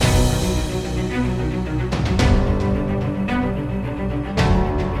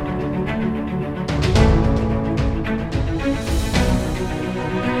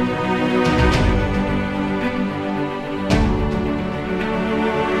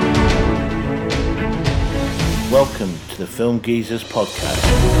Welcome to the Film Geezers podcast.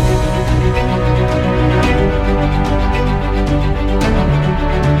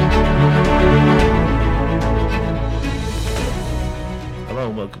 Hello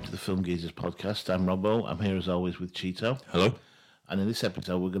and welcome to the Film Geezers podcast. I'm Robbo. I'm here as always with Cheeto. Hello. And in this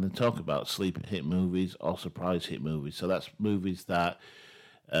episode, we're going to talk about sleeper hit movies or surprise hit movies. So that's movies that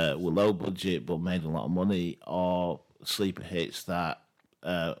were low budget but made a lot of money, or sleeper hits that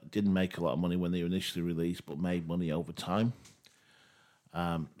didn't make a lot of money when they were initially released but made money over time. So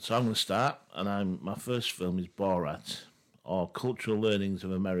I'm going to start, and my first film is Borat, or Cultural Learnings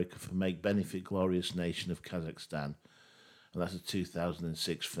of America for Make Benefit Glorious Nation of Kazakhstan. And that's a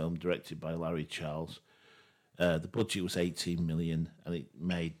 2006 film directed by Larry Charles. The budget was 18 million and it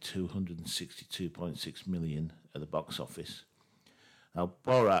made 262.6 million at the box office. Now,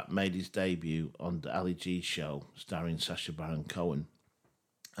 Borat made his debut on the Ali G show starring Sacha Baron Cohen.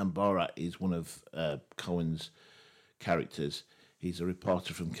 And Borat is one of Cohen's characters. He's a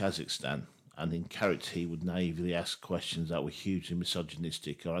reporter from Kazakhstan, and in character he would naively ask questions that were hugely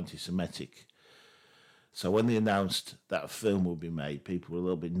misogynistic or anti-Semitic. So when they announced that a film would be made, people were a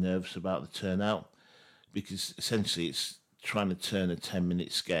little bit nervous about the turnout, because essentially it's trying to turn a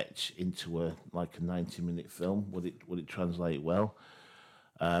 10-minute sketch into a 90-minute film. Would it translate well?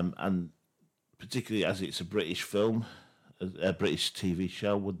 And particularly as it's a British film, a British TV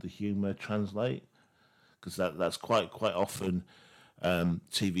show, would the humour translate? Because that's quite often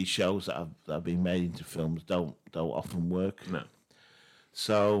TV shows that have been made into films don't often work. No.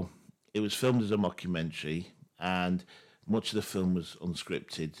 So it was filmed as a mockumentary, and much of the film was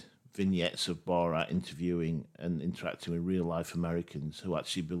unscripted. Vignettes of Borat interviewing and interacting with real-life Americans who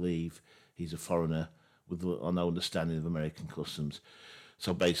actually believe he's a foreigner with an understanding of American customs.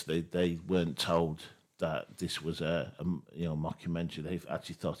 So basically, they weren't told that this was a mockumentary. They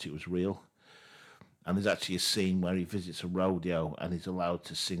actually thought it was real. And there's actually a scene where he visits a rodeo and he's allowed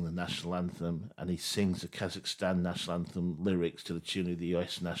to sing the national anthem, and he sings the Kazakhstan national anthem lyrics to the tune of the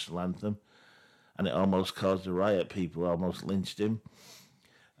US national anthem, and it almost caused a riot. People almost lynched him.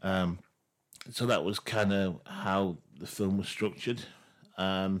 So that was kind of how the film was structured.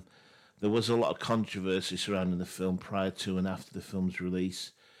 There was a lot of controversy surrounding the film prior to and after the film's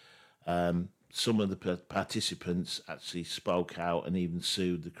release. Some of the participants actually spoke out and even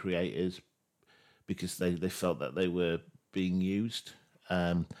sued the creators because they felt that they were being used.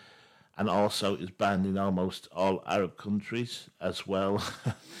 And also it was banned in almost all Arab countries as well.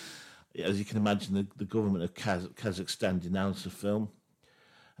 As you can imagine, the government of Kazakhstan denounced the film.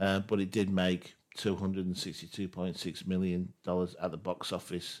 But it did make $262.6 million at the box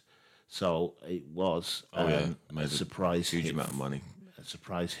office. So it was a surprise huge amount of money. A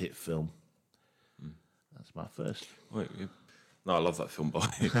surprise hit film. That's my first. Right, yeah. No, I love that film, boy.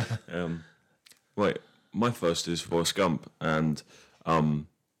 Right, my first is Forrest Gump, and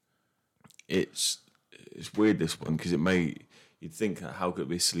it's weird, this one, because you'd think how could it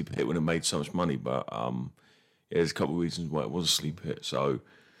be a sleeper hit when it made so much money, but there's a couple of reasons why it was a sleeper hit. So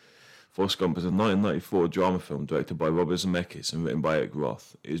Forrest Gump is a 1994 drama film directed by Robert Zemeckis and written by Eric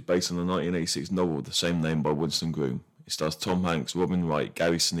Roth. It is based on the 1986 novel of the same name by Winston Groom. It stars Tom Hanks, Robin Wright,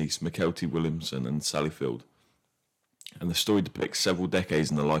 Gary Sinise, Mykelti Williamson and Sally Field. And the story depicts several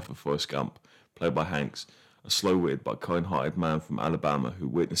decades in the life of Forrest Gump, played by Hanks, a slow-witted but kind-hearted man from Alabama who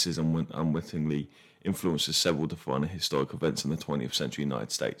witnesses and unwittingly influences several defining historic events in the 20th century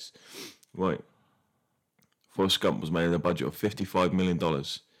United States. Right. Forrest Gump was made at a budget of $55 million,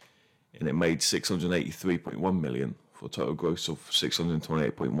 and it made $683.1 million for a total gross of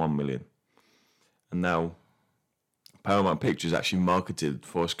 $628.1 million. And now Paramount Pictures actually marketed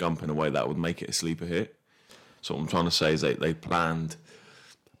Forrest Gump in a way that would make it a sleeper hit. So what I'm trying to say is they planned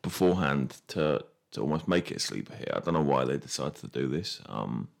beforehand to almost make it a sleeper hit. I don't know why they decided to do this.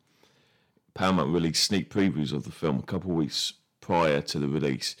 Paramount released sneak previews of the film a couple of weeks prior to the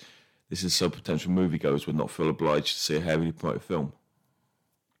release. This is so potential moviegoers would not feel obliged to see a heavily promoted film.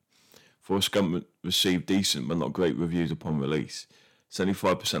 Forrest Gump received decent but not great reviews upon release.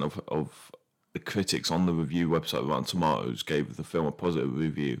 75% of the critics on the review website Rotten Tomatoes gave the film a positive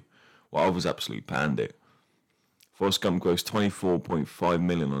review, while others absolutely panned it. Forrest Gump grossed $24.5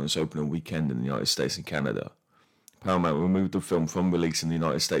 million on its opening weekend in the United States and Canada. Paramount removed the film from release in the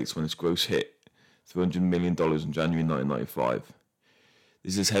United States when its gross hit $300 million in January 1995.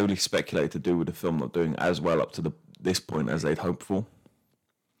 This is heavily speculated to do with the film not doing as well up to this point as they'd hoped for.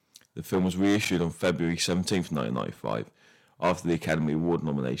 The film was reissued on February 17th, 1995, after the Academy Award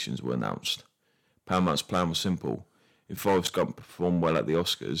nominations were announced. Paramount's plan was simple. If Forrest Gump performed well at the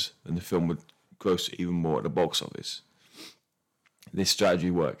Oscars, then the film would gross even more at the box office. This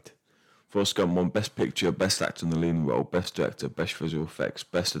strategy worked. Forrest Gump won Best Picture, Best Actor in the Leading Role, Best Director, Best Visual Effects,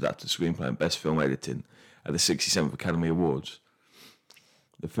 Best Adapted Screenplay, and Best Film Editing at the 67th Academy Awards.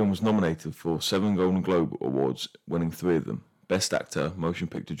 The film was nominated for 7 Golden Globe Awards, winning 3 of them. Best Actor, Motion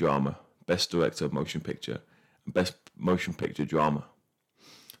Picture Drama, Best Director, Motion Picture, and Best Motion Picture Drama.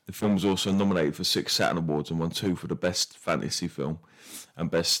 The film was also nominated for 6 Saturn Awards and won 2 for the Best Fantasy Film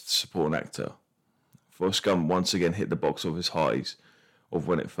and Best Supporting Actor. Forrest Gump once again hit the box office highs of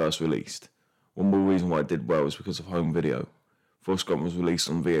when it first released. One more reason why it did well is because of home video. Forrest Gump was released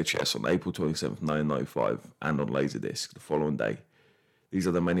on VHS on April 27th, 1995 and on Laserdisc the following day. These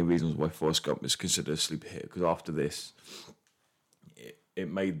are the many reasons why Forrest Gump is considered a sleeper hit, because after this, it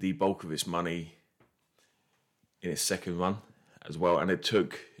made the bulk of its money in its second run as well, and it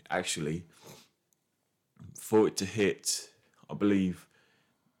took, actually, for it to hit, I believe,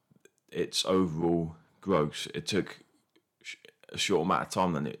 its overall gross, it took a short amount of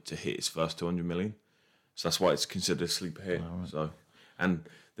time than it to hit its first 200 million. So that's why it's considered a sleeper hit. Right. So, and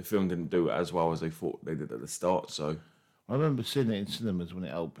the film didn't do it as well as they thought they did at the start, so... I remember seeing it in cinemas when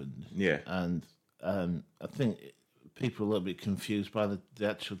it opened. Yeah. And I think people are a little bit confused by the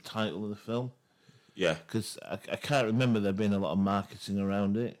actual title of the film. Yeah. Because I can't remember there being a lot of marketing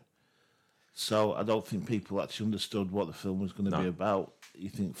around it. So I don't think people actually understood what the film was going to be about. You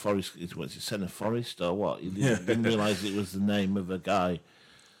think Forrest, what's it, Senna Forrest or what? You didn't realise it was the name of a guy.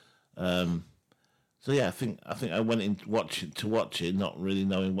 So yeah, I think I went in to watch it, not really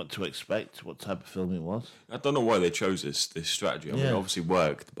knowing what to expect, what type of film it was. I don't know why they chose this strategy. I mean, it obviously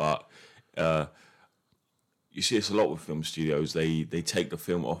worked, but you see this a lot with film studios. They take the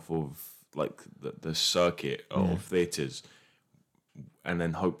film off of like the circuit of theatres, and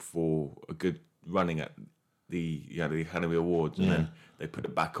then hope for a good running at the Academy Awards, and then they put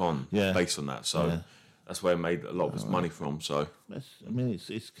it back on based on that. So. That's where it made a lot of its money from. So, I mean,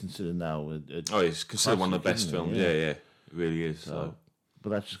 it's considered now. It's considered one of the best films. Yeah, it really is. So,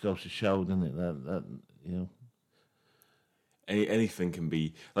 but that just goes to show, doesn't it? That you know, anything can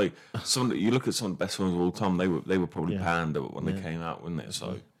be like some. You look at some of the best films of all time. They were probably panned when they came out, weren't they?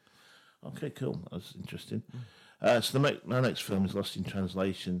 So, okay, cool. That's interesting. So my next film is Lost in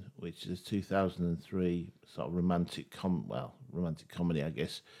Translation, which is 2003 sort of romantic comedy, I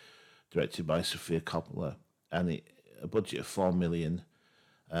guess. Directed by Sofia Coppola, and a budget of $4 million,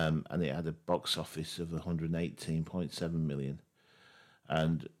 and it had a box office of 118.7 million.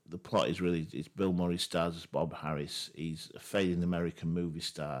 And the plot is it's Bill Murray stars as Bob Harris. He's a fading American movie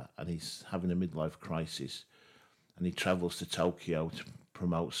star, and he's having a midlife crisis, and he travels to Tokyo to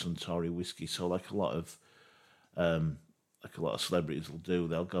promote Suntory whiskey. So like a lot of celebrities will do,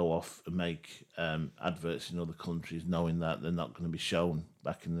 they'll go off and make adverts in other countries, knowing that they're not going to be shown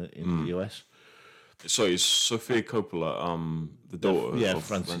back in the US. So it's Sofia Coppola, the daughter of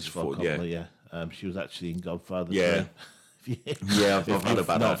Francis Ford Coppola. Yeah, she was actually in Godfather. Yeah, I've heard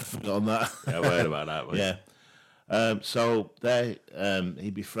about that. On that, I've heard about that. Yeah. So there,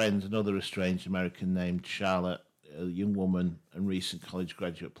 he befriends another estranged American named Charlotte, a young woman and recent college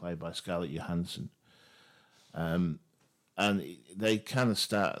graduate played by Scarlett Johansson. And they kind of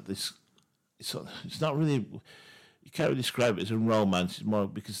start this. It's not really. You can't really describe it as a romance. It's more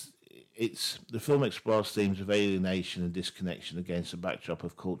because the film explores themes of alienation and disconnection against a backdrop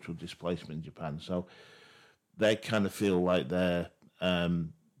of cultural displacement in Japan. So they kind of feel like they're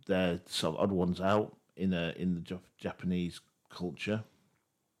sort of odd ones out in the Japanese culture.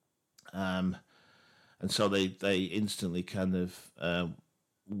 And so they instantly kind of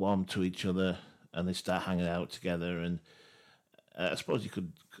warm to each other, and they start hanging out together. And I suppose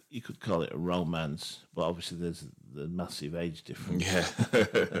you could call it a romance, but obviously there's the massive age difference. Yeah.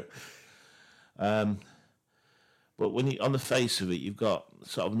 But when on the face of it, you've got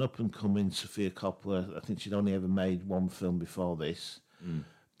sort of an up and coming Sofia Coppola. I think she'd only ever made one film before this.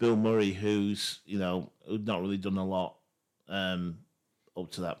 Bill Murray, who'd not really done a lot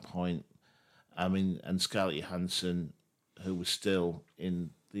up to that point. I mean, and Scarlett Johansson, who was still in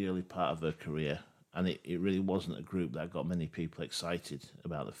the early part of her career, and it really wasn't a group that got many people excited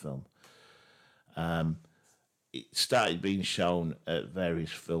about the film. It started being shown at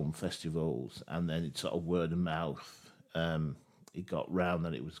various film festivals, and then it sort of word of mouth. It got round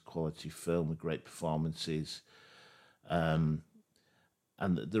that it was a quality film with great performances. And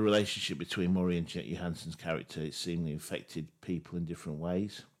the relationship between Murray and Johansson's character, it seemingly affected people in different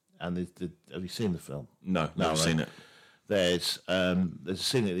ways. And have you seen the film? No, never seen it. There's a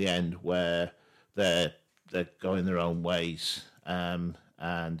scene at the end where they're going their own ways, and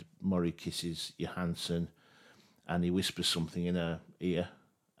Murray kisses Johansson, and he whispers something in her ear,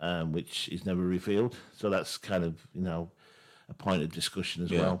 which is never revealed. So that's kind of a point of discussion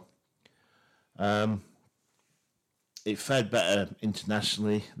as well. It fared better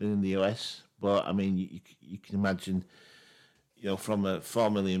internationally than in the US, but I mean, you can imagine, from a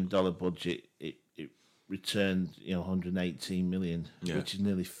 $4 million budget, it returned 118 million, which is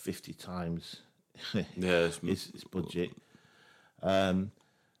nearly 50 times its budget.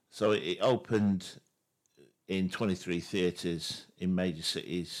 So it opened in 23 theatres in major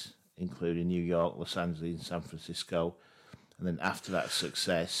cities, including New York, Los Angeles, and San Francisco. And then after that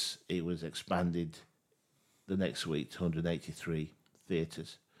success, it was expanded the next week to 183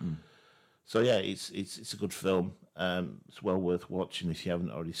 theatres. So yeah, it's a good film. It's well worth watching if you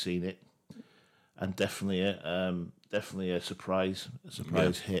haven't already seen it, and definitely a surprise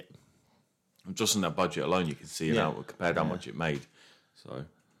hit. Just on that budget alone, you can see now compared how much it made. So,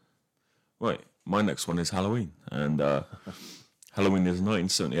 right, my next one is Halloween, and Halloween is a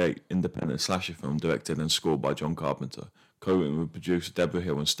 1978 independent slasher film directed and scored by John Carpenter, co-written with producer Deborah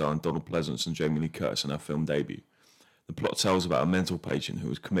Hill and starring Donald Pleasance and Jamie Lee Curtis in her film debut. The plot tells about a mental patient who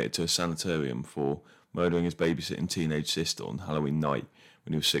was committed to a sanitarium for murdering his babysitting teenage sister on Halloween night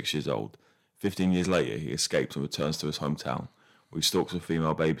when he was 6 years old. 15 years later, he escapes and returns to his hometown, where he stalks a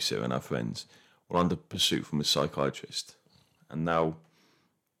female babysitter and her friends, while under pursuit from his psychiatrist. And now,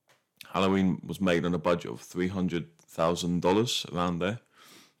 Halloween was made on a budget of $300,000 around there,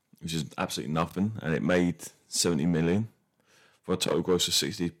 which is absolutely nothing, and it made $70 million for a total gross of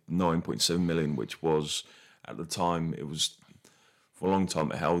 $69.7 million, which was, at the time, for a long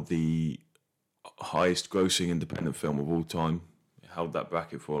time, it held the highest grossing independent film of all time. It held that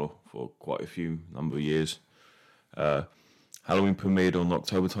bracket for quite a few number of years. Halloween premiered on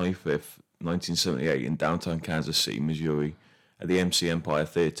October 25th, 1978 in downtown Kansas City, Missouri, at the MC Empire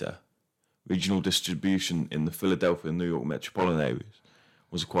Theatre. Regional distribution in the Philadelphia and New York metropolitan areas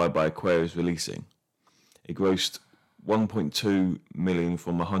was acquired by Aquarius Releasing. It grossed $1.2 million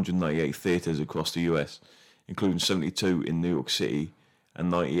from 198 theatres across the US, including 72 in New York City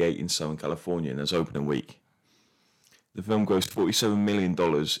and 98 in Southern California in its opening week. The film grossed $47 million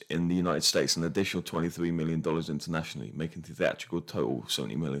in the United States and an additional $23 million internationally, making the theatrical total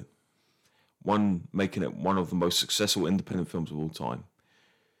 $70 million. Making it one of the most successful independent films of all time.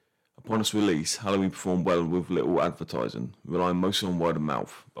 Upon its release, Halloween performed well with little advertising, relying mostly on word of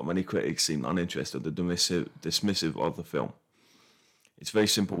mouth, but many critics seemed uninterested or dismissive of the film. It's very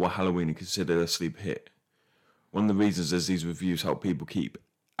simple why Halloween is considered a sleeper hit. One of the reasons is these reviews help people keep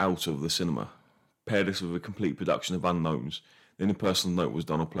out of the cinema. Pair this with a complete production of unknowns, the only personal note was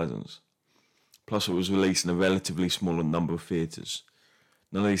Donald Pleasance. Plus it was released in a relatively smaller number of theatres.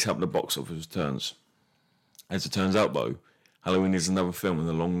 None of these helped the box office returns. As it turns out though, Halloween is another film in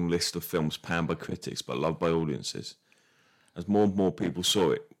the long list of films panned by critics but loved by audiences. As more and more people saw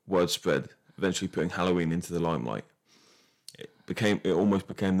it, word spread, eventually putting Halloween into the limelight. It almost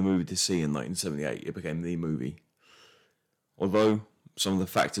became the movie to see in 1978. It became the movie. Although some of the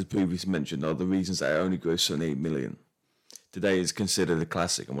factors previously mentioned are the reasons that it only grossed 78 million. Today it's considered a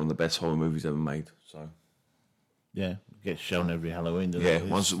classic and one of the best horror movies ever made. So, yeah, it gets shown every Halloween. Doesn't it?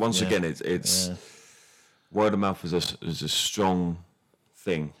 Once again, it's word of mouth is a strong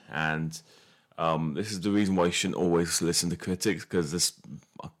thing, and this is the reason why you shouldn't always listen to critics, because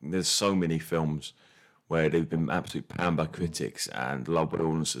there's so many films where they've been absolutely panned by critics and loved by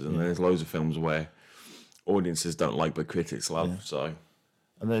audiences, and there's loads of films where audiences don't like but critics love. So,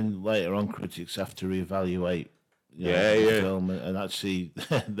 and then later on, critics have to reevaluate the film, and actually,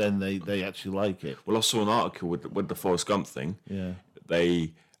 then they actually like it. Well, I saw an article with the Forrest Gump thing. Yeah,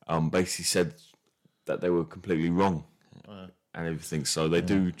 they basically said that they were completely wrong and everything. So they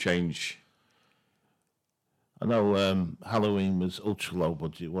do change. I know Halloween was ultra low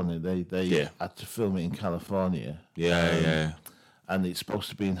budget, wasn't it? They had to film it in California. And it's supposed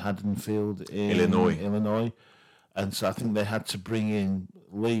to be in Haddonfield in Illinois. And so I think they had to bring in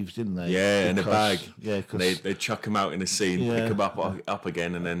leaves, didn't they? Yeah, in a bag. Yeah, because they chuck them out in a scene, pick them up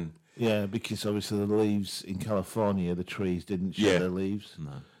again, and then. Yeah, because obviously the leaves in California, the trees didn't show their leaves.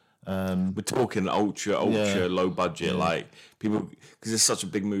 No. We're talking ultra low budget, like people, because it's such a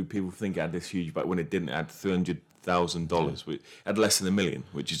big movie. People think it had this huge, but when it didn't, it had $300,000. It had less than $1 million,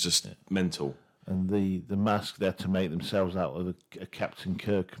 which is just mental. And the mask, they had to make themselves out of a Captain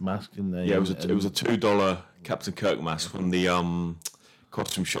Kirk mask, didn't they? Yeah, it was a $2 Captain Kirk mask from the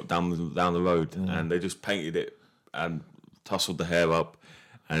costume shop down the road, and they just painted it and tousled the hair up,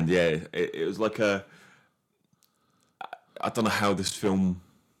 and it was like I don't know how this film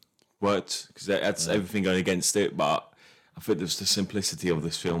worked, because that's everything going against it, but I think just the simplicity of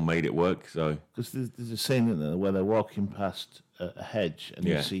this film made it work. So because there's a scene in there where they're walking past a hedge and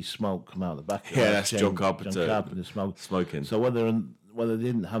you see smoke come out the back of it. That's John Carpenter smoking. So whether they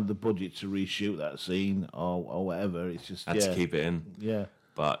didn't have the budget to reshoot that scene or whatever. It's just Had to keep it in. Yeah.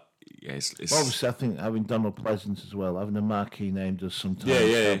 But yeah, it's Well, obviously, I think having Donald Pleasance as well, having a marquee name does sometimes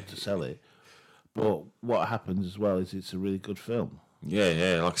help to sell it. But what happens as well is it's a really good film.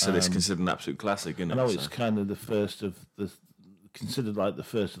 Yeah. Like I said, it's considered an absolute classic, isn't it? I know it's kind of the first of considered like the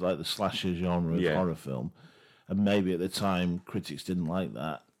first of like the slasher genre of horror film, and maybe at the time critics didn't like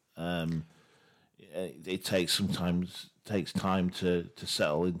that. It takes time to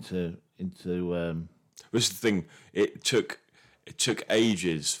settle into. This is the thing. It took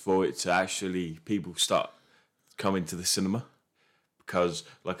ages for it to actually people start coming to the cinema, because,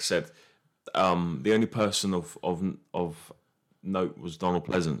 like I said, the only person of note was Donald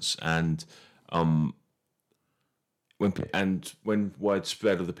Pleasance, and when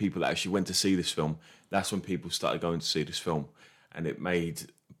widespread of the people that actually went to see this film, that's when people started going to see this film, and it made a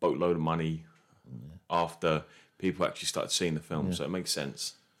boatload of money after people actually started seeing the film. So it makes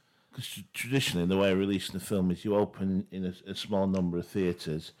sense. Because traditionally, the way of releasing the film is you open in a small number of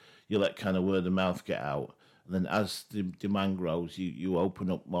theatres, you let kind of word of mouth get out, and then as the demand grows, you open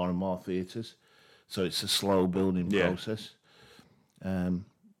up more and more theatres. So it's a slow building process. So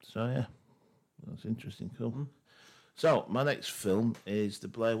yeah, that's interesting. Cool. Mm-hmm. So my next film is The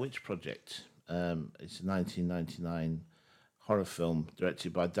Blair Witch Project. It's a 1999 horror film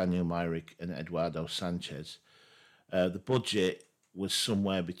directed by Daniel Myrick and Eduardo Sanchez. The budget was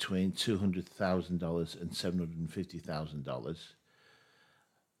somewhere between $200,000 and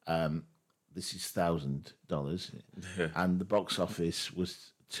 $750,000. This is $1,000, and the box office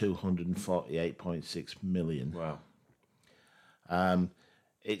was $248.6 million. Wow.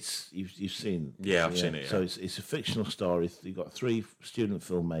 It's you've seen. Yeah, I've seen it. Yeah. So it's a fictional story. You've got three student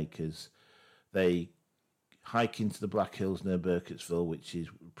filmmakers. They hike into the Black Hills near Burkittsville, which is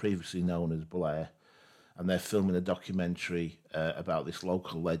previously known as Blair, and they're filming a documentary about this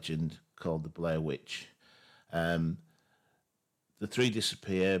local legend called the Blair Witch. The three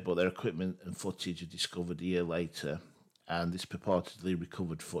disappear, but their equipment and footage are discovered a year later, and this purportedly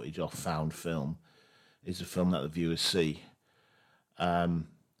recovered footage off found film is a film that the viewers see.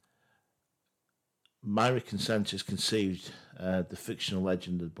 Myrick and Sanchez conceived the fictional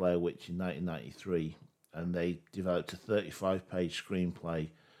legend of Blair Witch in 1993, and they developed a 35-page screenplay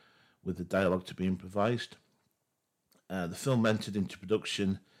with the dialogue to be improvised. The film entered into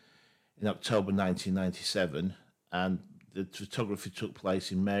production in October 1997, and the photography took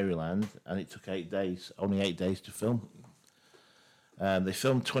place in Maryland, and it took only 8 days to film. They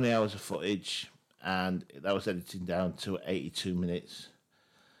filmed 20 hours of footage, and that was edited down to 82 minutes.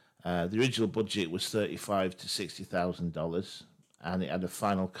 The original budget was $35,000 to $60,000, and it had a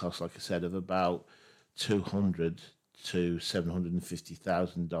final cost, like I said, of about $200,000 to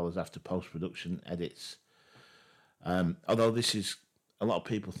 $750,000 after post-production edits. Although a lot of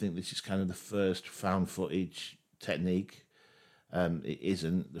people think this is kind of the first found footage technique. It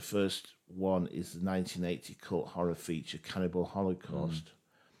isn't. The first one is the 1980 cult horror feature Cannibal Holocaust,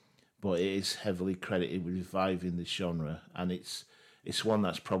 but it is heavily credited with reviving the genre, and it's one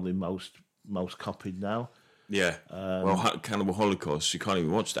that's probably most copied now. Yeah. Cannibal Holocaust, you can't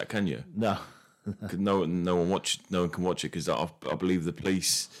even watch that, can you? No. no one can watch it because I believe the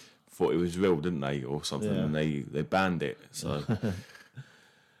police thought it was real, didn't they, or something, and they banned it. So.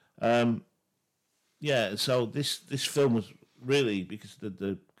 So this film was really, because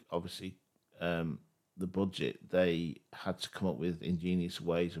the obviously the budget, they had to come up with ingenious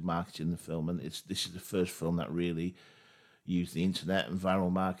ways of marketing the film, and this is the first film that really used the internet and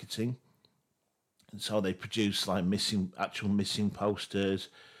viral marketing. And so they produced like missing posters,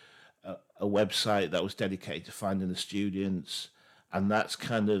 a website that was dedicated to finding the students, and that's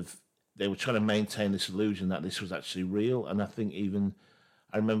kind of, they were trying to maintain this illusion that this was actually real. And I think even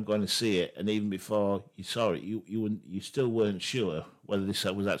I remember going to see it, and even before you saw it, you still weren't sure whether this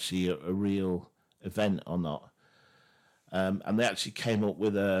was actually a real event or not. And they actually came up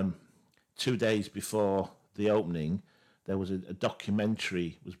with 2 days before the opening, there was a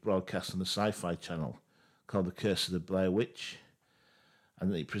documentary was broadcast on the Sci-Fi Channel called The Curse of the Blair Witch,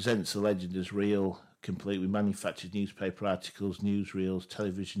 and it presents the legend as real, complete with manufactured newspaper articles, newsreels,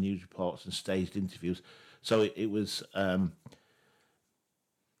 television news reports, and staged interviews. So it was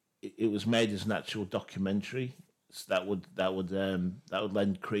made as an actual documentary. So that would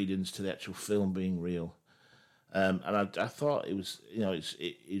lend credence to the actual film being real. And I thought it was,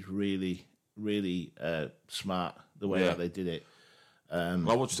 it's really smart the way that they did it. I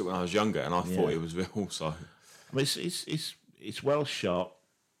watched it when I was younger, and I thought it was real. So I mean, it's well shot.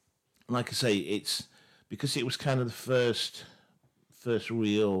 Like I say, it's because it was kind of the first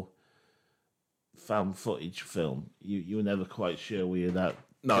real found footage film, you were never quite sure were you that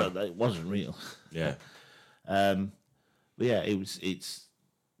No. that it wasn't real. Yeah. But yeah, it's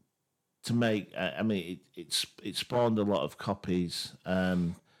to make. I mean, it spawned a lot of copies.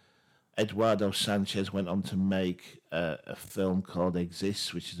 Eduardo Sanchez went on to make a film called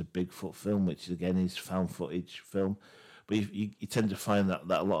Exists, which is a Bigfoot film, which again is found footage film. But you tend to find that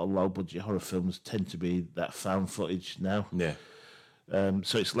a lot of low budget horror films tend to be that found footage now. Yeah.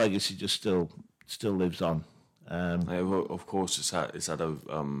 So its legacy just still lives on. Of course, it's had a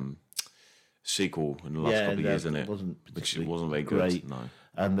sequel in the last couple of years, isn't it? Which it wasn't very great. good. No.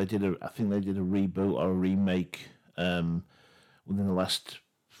 And I think they did a reboot or a remake within the last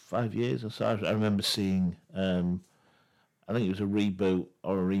 5 years or so. I remember seeing. I think it was a reboot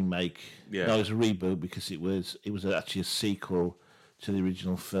or a remake. Yeah. No, it was a reboot because it was actually a sequel to the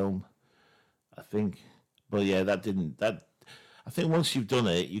original film, I think. But yeah, I think once you've done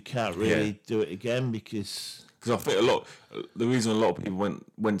it, you can't really do it again because I think the reason a lot of people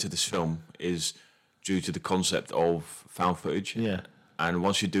went to this film is due to the concept of found footage. Yeah. And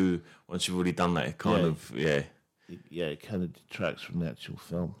once you've already done that, it kind of it kind of detracts from the actual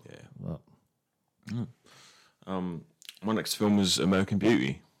film. Yeah. Well, My next film was American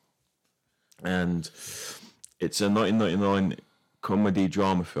Beauty, and it's a 1999 comedy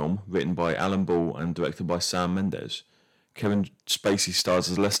drama film written by Alan Ball and directed by Sam Mendes. Kevin Spacey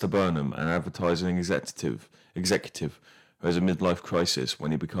stars as Lester Burnham, an advertising executive who has a midlife crisis when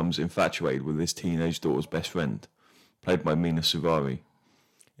he becomes infatuated with his teenage daughter's best friend, played by Mina Suvari.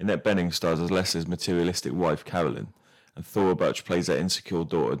 Annette Bening stars as Lester's materialistic wife, Carolyn, and Thora Birch plays their insecure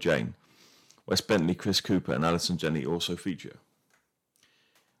daughter, Jane. Wes Bentley, Chris Cooper, and Alison Janney also feature.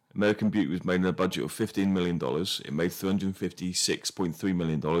 American Beauty was made in a budget of $15 million. It made $356.3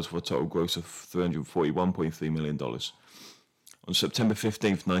 million for a total gross of $341.3 million. On September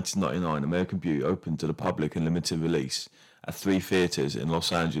 15th, 1999, American Beauty opened to the public in limited release at 3 theatres in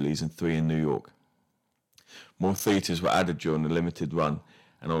Los Angeles and 3 in New York. More theatres were added during the limited run,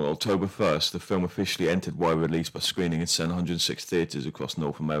 and on October 1st, the film officially entered wide release by screening in 706 theatres across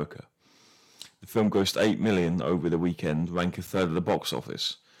North America. The film grossed $8 million over the weekend, ranking third at the box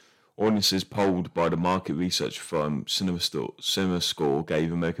office. Audiences polled by the market research firm CinemaScore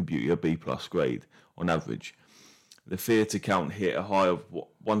gave American Beauty a B+ grade on average. The theatre count hit a high of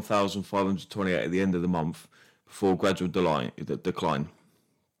 1,528 at the end of the month before gradual decline.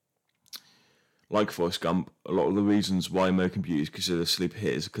 Like Forrest Gump, a lot of the reasons why American Beauty is considered a sleeper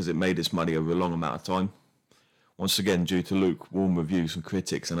hit is because it made its money over a long amount of time. Once again, due to lukewarm reviews from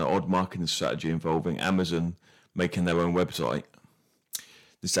critics and an odd marketing strategy involving Amazon making their own website,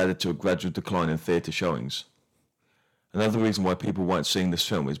 this added to a gradual decline in theatre showings. Another reason why people weren't seeing this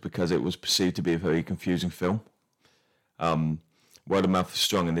film is because it was perceived to be a very confusing film. Word of mouth is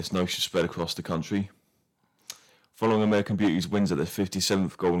strong and this notion spread across the country. Following American Beauty's wins at the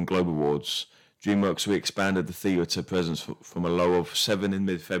 57th Golden Globe Awards, DreamWorks re-expanded the theatre presence from a low of 7 in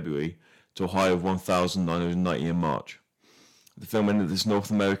mid-February to a high of 1,990 in March. The film ended its North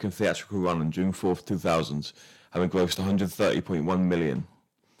American theatrical run on June 4th, 2000, having grossed $130.1 million.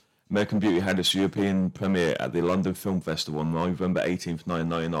 American Beauty had its European premiere at the London Film Festival on November 18th,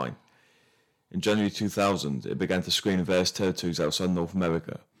 1999. In January 2000, it began to screen in various territories outside North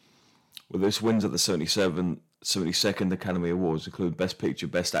America. With its wins at the 72nd Academy Awards, including Best Picture,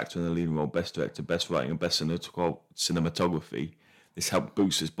 Best Actor in a Leading Role, Best Director, Best Writing, and Best Cinematography, this helped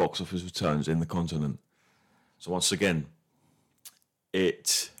boost its box office returns in the continent. So once again,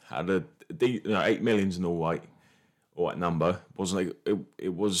 it had $8 million's an all right number.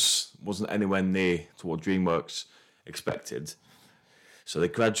 It wasn't anywhere near to what DreamWorks expected. So they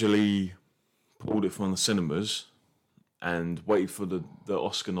gradually pulled it from the cinemas and waited for the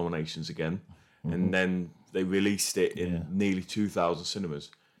Oscar nominations again, and then they released it in nearly 2,000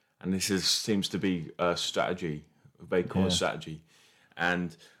 cinemas. And this seems to be a strategy, a very common strategy.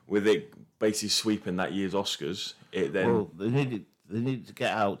 And with it basically sweeping that year's Oscars, it then... Well, they needed to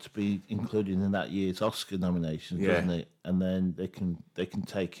get out to be included in that year's Oscar nominations, doesn't it? And then they can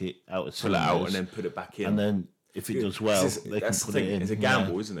take it out of cinemas. Pull it out and then put it back in. And then if it does well, they can put it in. It's a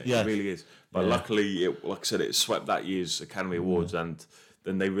gamble, isn't it? Yeah. It really is. But luckily, like I said, it swept that year's Academy Awards, and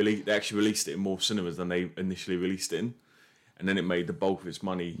then they actually released it in more cinemas than they initially released it in. And then it made the bulk of its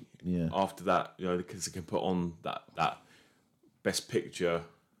money after that, because they can put on that Best Picture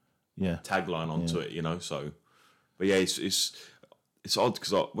tagline onto it, so. But yeah, it's odd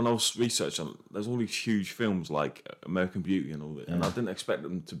because when I was researching, there's all these huge films like American Beauty and all that, and I didn't expect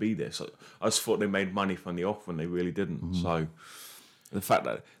them to be this. I just thought they made money from the off when they really didn't. So, The fact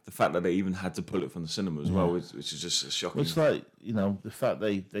that they even had to pull it from the cinema as well, which is just shocking. It's like, the fact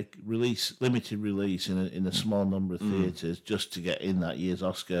they release limited release in a small number of theaters just to get in that year's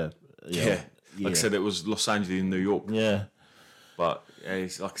Oscar. Like I said, it was Los Angeles and New York. Yeah. But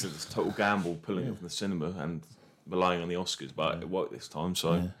it's like I said, it's a total gamble pulling it from the cinema and relying on the Oscars. But it worked this time,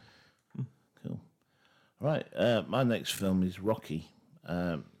 so. Yeah. Cool. All right. My next film is Rocky,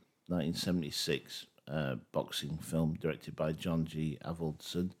 1976 boxing film directed by John G.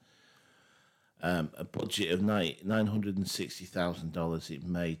 Avildsen. A budget of $960,000. It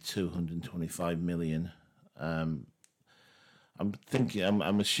made $225 million. I'm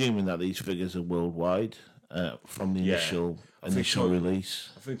assuming that these figures are worldwide from the initial release.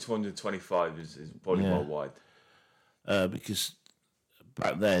 I think 225 is probably worldwide. Because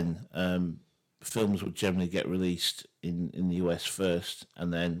back then, films would generally get released in the US first,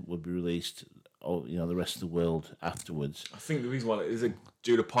 and then would be released, the rest of the world afterwards. I think the reason why is it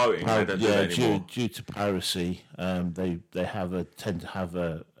due to pirating. They don't do it anymore. Due to piracy, they tend to have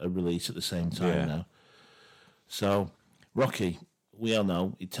a release at the same time now. So, Rocky, we all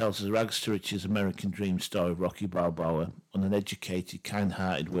know, it tells us rags to riches American dream story of Rocky Balboa, an uneducated,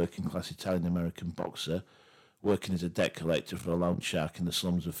 kind-hearted, working-class Italian-American boxer working as a debt collector for a loan shark in the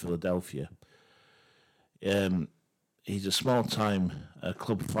slums of Philadelphia. He's a small-time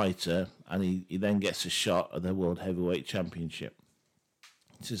club fighter, and he then gets a shot at the World Heavyweight Championship.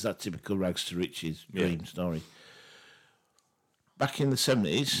 This is that typical rags to riches dream story. Back in the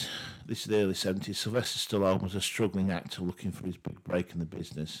 70s, this is the early 70s, Sylvester Stallone was a struggling actor looking for his big break in the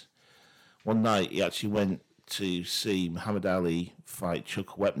business. One night, he actually went to see Muhammad Ali fight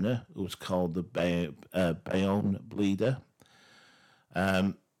Chuck Wepner, who was called the Bayonne Bleeder.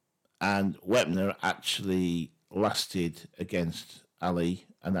 And Wepner actually lasted against Ali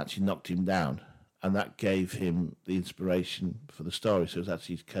and actually knocked him down. And that gave him the inspiration for the story. So it was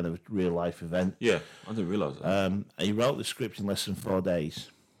actually kind of a real-life event. Yeah, I didn't realise that. He wrote the script in less than 4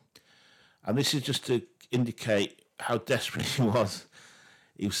 days. And this is just to indicate how desperate he was.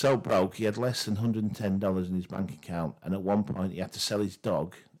 He was so broke, he had less than $110 in his bank account. And at one point, he had to sell his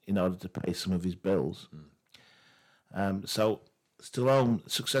dog in order to pay some of his bills. So Stallone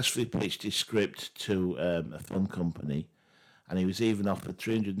successfully pitched his script to a film company. And he was even offered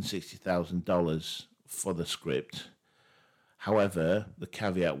 $360,000 for the script. However, the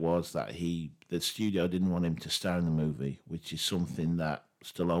caveat was that the studio didn't want him to star in the movie, which is something that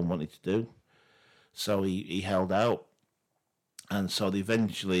Stallone wanted to do. So he held out. And so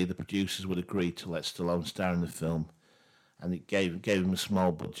eventually the producers would agree to let Stallone star in the film. And it gave him a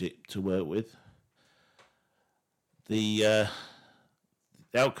small budget to work with. The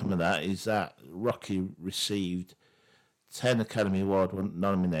outcome of that is that Rocky received 10 Academy Award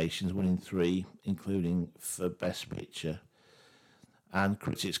nominations, winning 3, including for Best Picture. And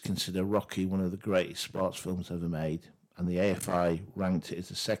critics consider Rocky one of the greatest sports films ever made. And the AFI ranked it as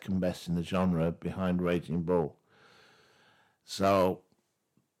the second best in the genre behind Raging Bull. So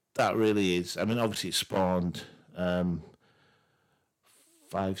that really is, obviously it spawned 5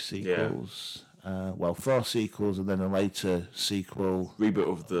 sequels. 4 sequels and then a later sequel. Reboot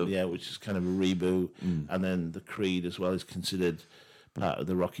of the... Yeah, which is kind of a reboot. And then the Creed as well is considered part of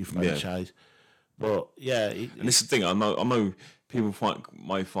the Rocky franchise. But, and this is the thing, I know people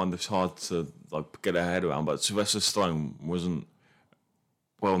might find this hard to get their head around, but Sylvester Stallone wasn't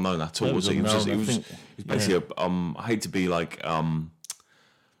well known at all, was he? He was basically I hate to be in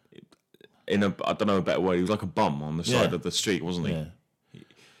a better way, he was like a bum on the side of the street, wasn't he? Yeah.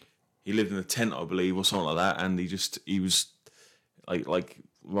 He lived in a tent, I believe, or something like that, and he was like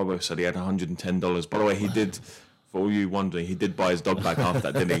Robbo said, he had $110. By the way, he did. For all you wondering, he did buy his dog back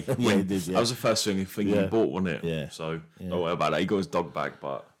after that, didn't he? He did. Yeah. That was the first thing he bought, wasn't it? Yeah. So don't worry about that. He got his dog back,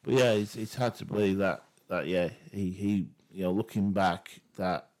 but it's hard to believe that he looking back,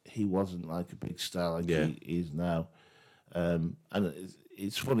 that he wasn't like a big star like he is now. And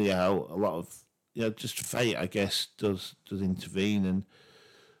it's funny how a lot of just fate, I guess, does intervene. And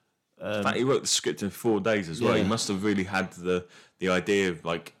in fact, he wrote the script in 4 days as well. He must have really had the idea of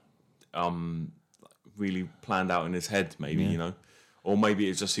really planned out in his head, maybe, or maybe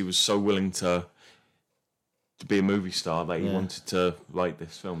it's just he was so willing to be a movie star that he wanted to write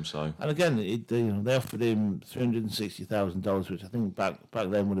this film. So, and again, they offered him $360,000, which I think back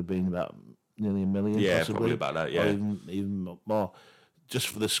then would have been about nearly $1 million. Yeah, possibly, probably about that. Yeah, or even more, just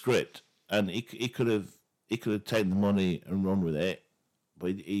for the script. And he could have taken the money and run with it,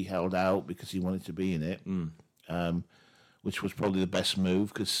 but he held out because he wanted to be in it, which was probably the best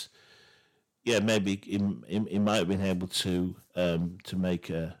move because yeah, maybe he might have been able to make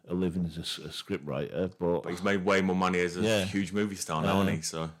a living as a script writer, but But he's made way more money as a yeah, huge movie star now, hasn't he?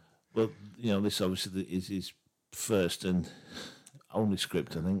 So well, this obviously is his first and only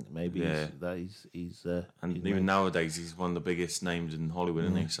script. I think maybe Yeah. he's even made. nowadays he's one of the biggest names in Hollywood,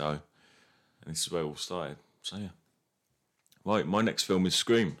 isn't he? So, and this is where it all started. So yeah. Right, my next film is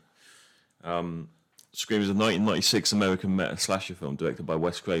Scream. Scream is a 1996 American meta slasher film directed by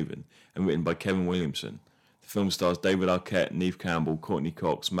Wes Craven and written by Kevin Williamson. The film stars David Arquette, Neve Campbell, Courtney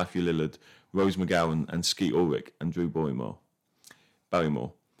Cox, Matthew Lillard, Rose McGowan, and Skeet Ulrich and Drew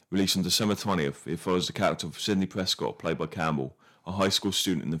Barrymore. Released on December 20th, it follows the character of Sidney Prescott, played by Campbell, a high school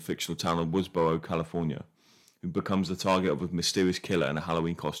student in the fictional town of Woodsboro, California, who becomes the target of a mysterious killer in a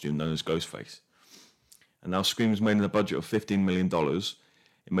Halloween costume known as Ghostface. And now Scream was made in a budget of $15 million.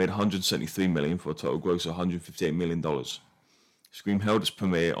 It made $173 million for a total gross of $158 million. Scream held its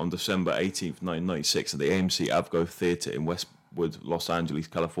premiere on December 18th, 1996 at the AMC Avgo Theatre in Westwood, Los Angeles,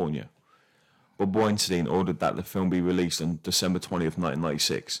 California. Bob Weinstein ordered that the film be released on December 20th,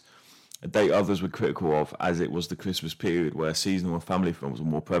 1996, a date others were critical of as it was the Christmas period where seasonal and family films were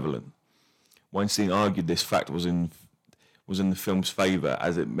more prevalent. Weinstein argued this fact was in the film's favour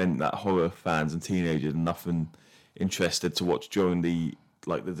as it meant that horror fans and teenagers had nothing interested to watch during the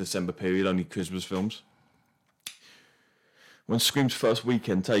December period, only Christmas films. When Scream's first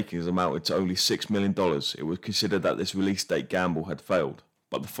weekend takings amounted to only $6 million, it was considered that this release date gamble had failed.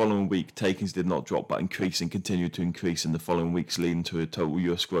 But the following week, takings did not drop, but increased and continued to increase in the following weeks, leading to a total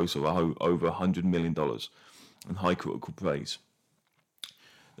US gross of over $100 million and high critical praise.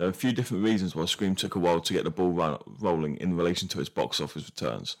 There are a few different reasons why Scream took a while to get the ball rolling in relation to its box office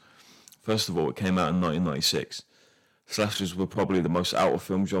returns. First of all, it came out in 1996. Slashers were probably the most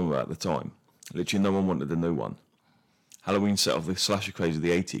out-of-film genre at the time. Literally no one wanted a new one. Halloween set off the slasher craze of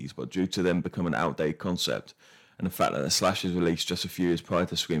the 80s, but due to them becoming an outdated concept, and the fact that the slashers released just a few years prior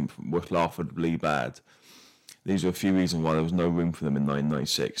to Scream were laughably bad, these are a few reasons why there was no room for them in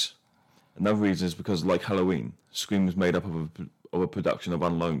 1996. Another reason is because, like Halloween, Scream was made up of a production of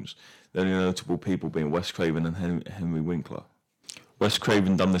unknowns, the only notable people being Wes Craven and Henry Winkler. Wes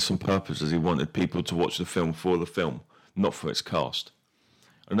Craven done this on purpose as he wanted people to watch the film for the film, not for its cast.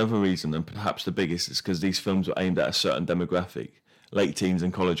 Another reason, and perhaps the biggest, is because these films were aimed at a certain demographic, late teens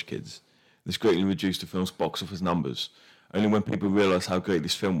and college kids. This greatly reduced the film's box office numbers. Only when people realised how great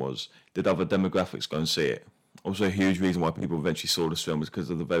this film was did other demographics go and see it. Also, a huge reason why people eventually saw this film is because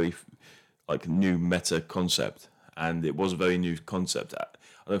of the very new meta concept, and it was a very new concept. I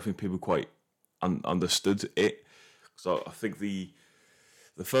don't think people quite understood it. So I think the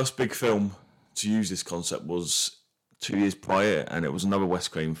first big film to use this concept was 2 years prior, and it was another Wes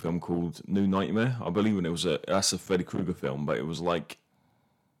Craven film called New Nightmare, I believe, and that's a Freddy Krueger film, but it was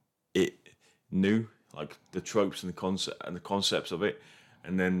it knew the tropes and the concepts of it,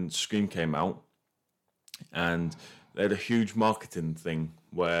 and then Scream came out, and they had a huge marketing thing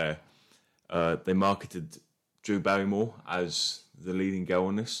where they marketed Drew Barrymore as the leading girl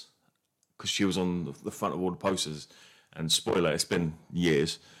in this because she was on the front of all the posters. And spoiler, it's been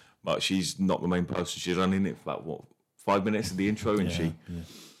years, but she's not the main person. She's only in it for about 5 minutes of the intro, and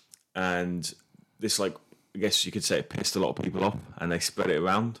and this I guess you could say it pissed a lot of people off, and they spread it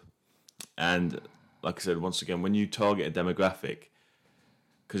around. And like I said, once again, when you target a demographic,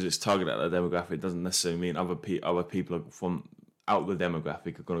 because it's targeted at a demographic, it doesn't necessarily mean other people from out the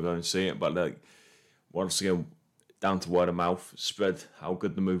demographic are going to go and see it. But once again, down to word of mouth, spread how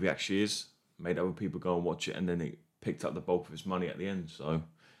good the movie actually is, made other people go and watch it, and then it picked up the bulk of its money at the end. So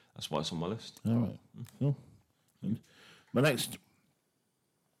that's why it's on my list. All right. Cool. My next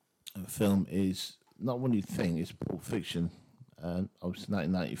film is not one you'd think. It's Pulp Fiction. Obviously,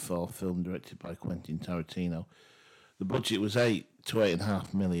 1994 film directed by Quentin Tarantino. The budget was $8 to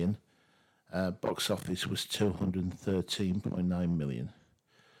 $8.5 million. Box office was $213.9 million.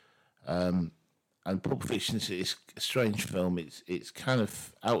 And Pulp Fiction is a strange film. It's kind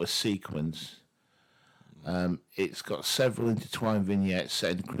of out of sequence. It's got several intertwined vignettes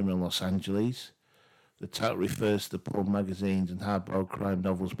set in criminal Los Angeles. The title refers to the pulp magazines and hardboiled crime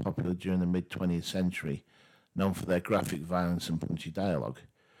novels popular during the mid-20th century, known for their graphic violence and punchy dialogue.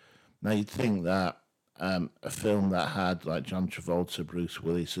 Now, you'd think that a film that had John Travolta, Bruce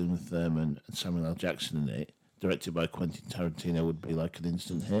Willis, Uma Thurman, and Samuel L. Jackson in it, directed by Quentin Tarantino, would be an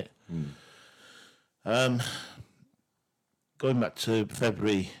instant hit. Going back to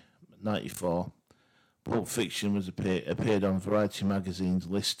February '94, Pulp Fiction appeared on Variety magazine's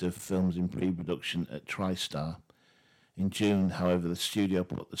list of films in pre-production at TriStar. In June, however, the studio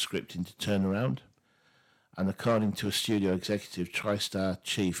put the script into turnaround, And according to a studio executive, TriStar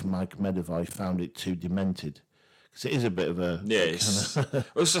chief Mike Medavoy found it too demented. Because it is a bit of a... Yeah, it's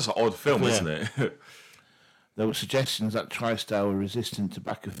just an odd film, isn't it? There were suggestions that TriStar were resistant to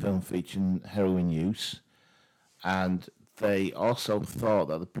back a film featuring heroin use, and they also thought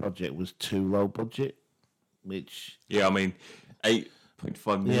that the project was too low budget, which... Yeah, I mean,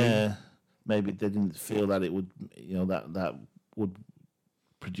 8.5 million. Yeah, maybe they didn't feel that it would, that would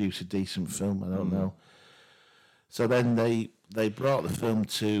produce a decent film. I don't know. So then they brought the film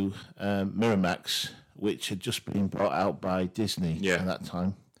to Miramax, which had just been bought out by Disney at that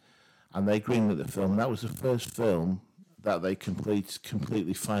time, and they greenlit the film. And that was the first film that they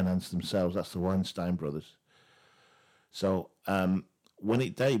completely financed themselves. That's the Weinstein brothers. So when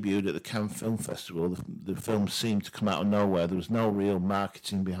it debuted at the Cannes Film Festival, the film seemed to come out of nowhere. There was no real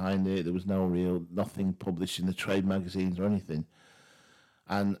marketing behind it. There was nothing published in the trade magazines or anything.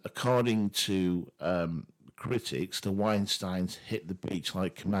 And according to critics, the Weinsteins hit the beach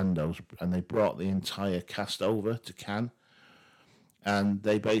like commandos, and they brought the entire cast over to Cannes, and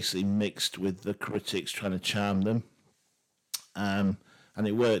they basically mixed with the critics trying to charm them, and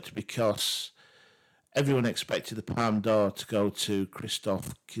it worked because everyone expected the Palme d'Or to go to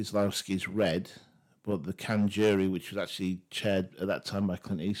Krzysztof Kieslowski's Red, but the Cannes jury, which was actually chaired at that time by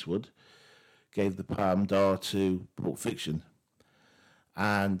Clint Eastwood, gave the Palme d'Or to Pulp Fiction.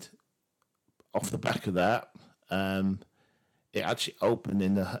 And off the back of that, it actually opened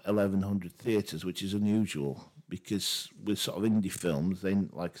in the 1,100 theatres, which is unusual because with sort of indie films, they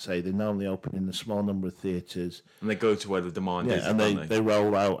normally open in a small number of theatres. And they go to where the demand is, and they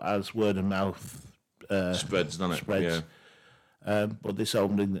roll out as word of mouth spreads, doesn't it? Spreads. Yeah. But this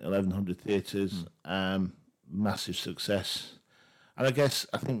opened in 1,100 theatres, massive success. And I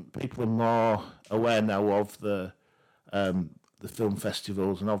think people are more aware now of the film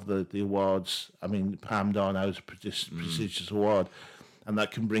festivals and of the awards. I mean, Palme d'Or now is a prestigious award, and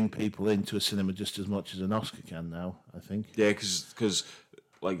that can bring people into a cinema just as much as an Oscar can now, I think. Yeah, because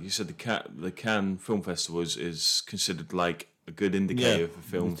like you said, the Cannes Film Festival is considered like a good indicator for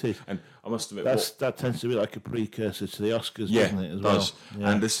film. And I must admit, that tends to be like a precursor to the Oscars, doesn't it? As well. Yeah.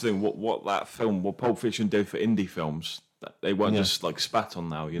 And this thing, what Pulp Fiction did for indie films, that they weren't just like spat on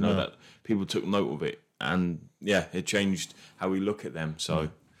now. That people took note of it. And it changed how we look at them. So,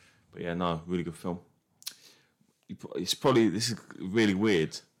 but really good film. This is really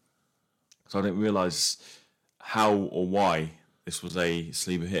weird because I didn't realise how or why this was a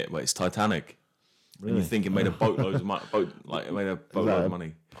sleeper hit. But it's Titanic. Really? And you think it made a boatload of money? Of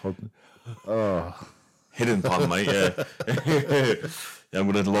money. Oh, hidden pun, mate. Yeah.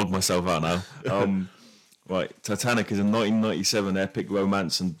 I'm going to log myself out now. Right, Titanic is a 1997 epic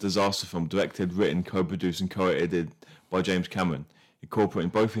romance and disaster film directed, written, co-produced and co-edited by James Cameron, incorporating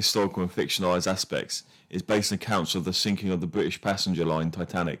both historical and fictionalized aspects. It is based on accounts of the sinking of the British passenger line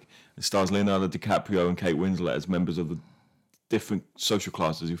Titanic. It stars Leonardo DiCaprio and Kate Winslet as members of the different social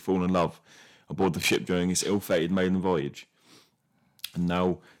classes who fall in love aboard the ship during its ill-fated maiden voyage. And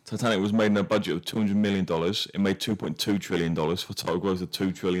now, Titanic was made in a budget of $200 million. It made $2.2 trillion for a total gross of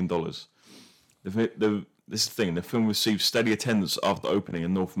 $2 trillion. This is the thing, the film received steady attendance after opening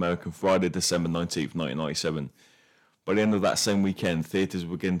in North America on Friday, December 19th, 1997. By the end of that same weekend, theatres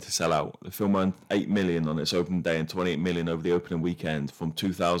were beginning to sell out. The film earned $8 million on its opening day and $28 million over the opening weekend from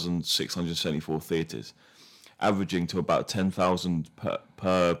 2,674 theatres, averaging to about 10,000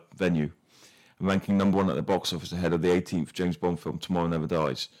 per venue, and ranking number one at the box office ahead of the 18th James Bond film Tomorrow Never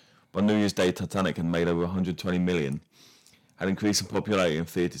Dies. By New Year's Day, Titanic had made over 120 million, had increased in popularity, and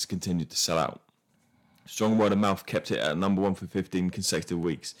theatres continued to sell out. Strong word of mouth kept it at number one for 15 consecutive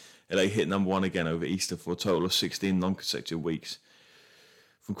weeks. It hit number one again over Easter for a total of 16 non-consecutive weeks.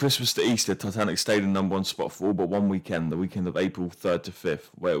 From Christmas to Easter, Titanic stayed in number one spot for all but one weekend, the weekend of April 3rd to 5th,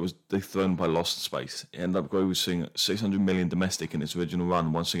 where it was dethroned by Lost in Space. It ended up grossing 600 million domestic in its original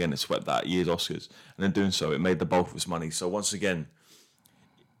run. Once again, it swept that year's Oscars, and in doing so, it made the bulk of its money. So once again,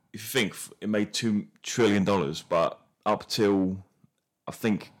 if you think it made $2 trillion, but up till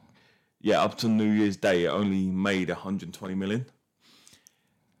New Year's Day, it only made 120 million.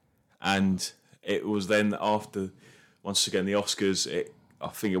 And it was then after, once again, the Oscars, I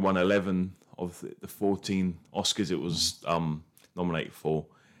think it won 11 of the 14 Oscars it was nominated for.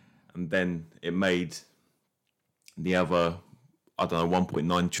 And then it made the other,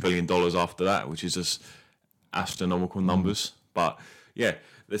 $1.9 trillion after that, which is just astronomical numbers. But yeah,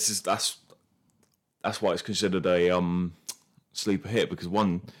 that's why it's considered a sleeper hit, because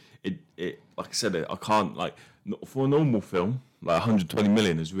one, it like I said, I can't, like, for a normal film, like 120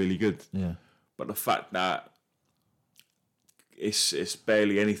 million is really good. Yeah. But the fact that it's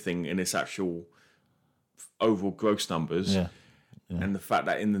barely anything in its actual overall gross numbers, Yeah. and the fact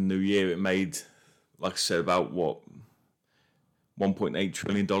that in the new year it made, like I said, about what $1.8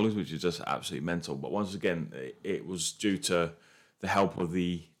 trillion, which is just absolutely mental. But once again, it was due to the help of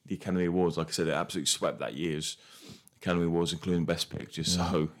the Academy Awards. Like I said, it absolutely swept that year's Academy Awards, including Best Picture.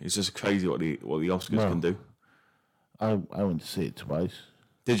 So it's just crazy what the Oscars can do. I went to see it twice.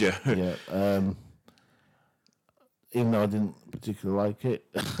 Did you? Yeah. Even though I didn't particularly like it.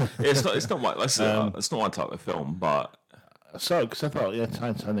 It's not my it's not my type of film, but So, because I thought,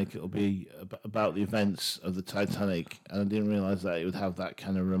 Titanic, it'll be about the events of the Titanic, and I didn't realise that it would have that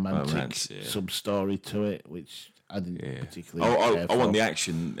kind of romantic sub-story to it, which I didn't particularly care for. I want the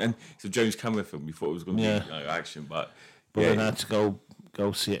action, and it's a James Cameron film. We thought it was going to be action, but then I had to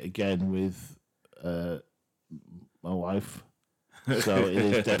go see it again with my wife, so it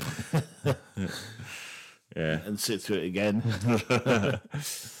is definitely and sit through it again.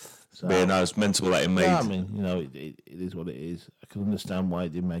 So, but no, it's mental that it made. Yeah, I mean, it is what it is. I can understand why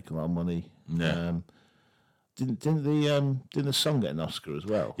it didn't make a lot of money. Yeah. Didn't the song get an Oscar as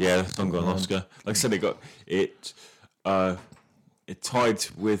well? Yeah, the song got an Oscar. Like I said, it tied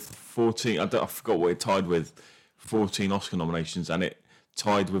with 14. I forgot what it tied with. 14 Oscar nominations, and it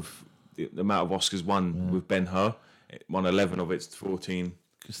tied with the amount of Oscars won with Ben-Hur. It won 11 of its 14.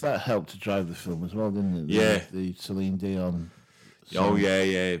 Because that helped to drive the film as well, didn't it? The Celine Dion. Oh yeah.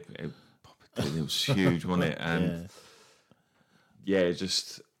 It was huge, wasn't it? And I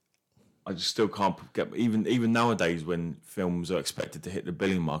just still can't get even nowadays when films are expected to hit the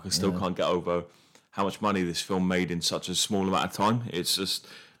billion mark, I still can't get over how much money this film made in such a small amount of time. It's just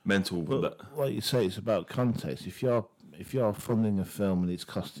mental. But like you say, it's about context. If you're funding a film and it's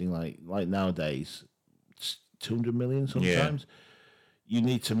costing like nowadays, it's 200 million sometimes. You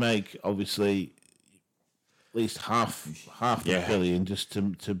need to make obviously at least half a billion just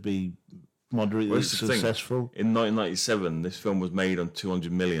to be moderately successful. In 1997, this film was made on 200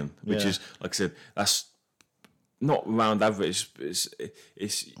 million, which is, like I said, that's not round average.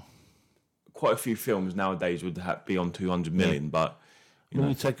 It's quite a few films nowadays would be on 200 million, but when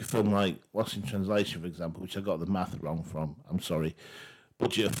you take a film like Lost in Translation, for example, which I got the math wrong from, I'm sorry,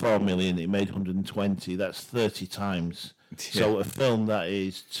 budget of 4 million, it made 120. That's 30 times. So a film that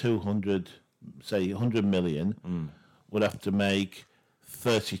is 100 million would have to make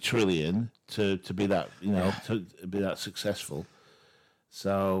 30 trillion to be that to be that successful.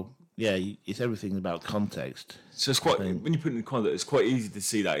 So it's everything about context. So it's quite when you put it in context, it's quite easy to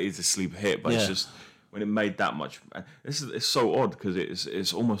see that it is a sleeper hit, but it's just when it made that much. It's so odd because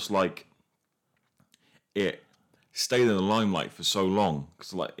it's almost like it stayed in the limelight for so long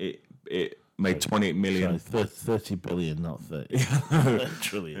because like it made 28 million. Sorry, 30 billion, not 30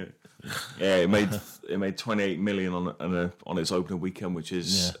 trillion. Yeah, it made 28 million on its opening weekend, which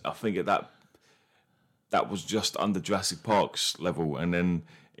is I think that was just under Jurassic Park's level, and then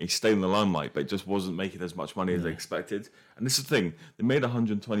it stayed in the limelight, but it just wasn't making as much money as they expected. And this is the thing: they made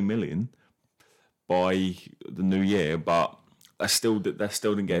 120 million by the new year, but that still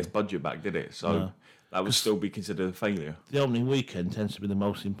didn't get its budget back, did it? So that would still be considered a failure. The opening weekend tends to be the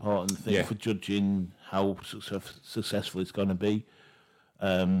most important thing for judging how successful it's going to be.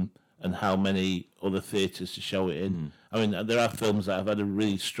 And how many other theatres to show it in. I mean, there are films that have had a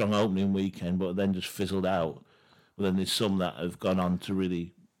really strong opening weekend, but then just fizzled out. But then there's some that have gone on to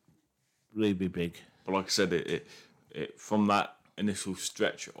really, really be big. But like I said, it from that initial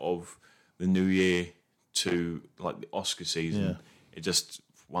stretch of the new year to like the Oscar season, it just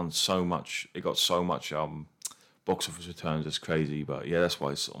won so much. It got so much box office returns. It's crazy. But that's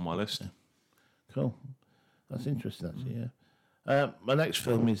why it's on my list. Cool. That's interesting, actually. My next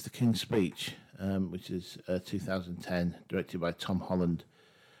film is The King's Speech, which is 2010, directed by Tom Holland.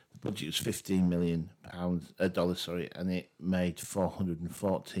 The budget was $15 million, and it made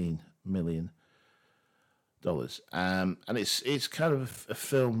 $414 million. And it's kind of a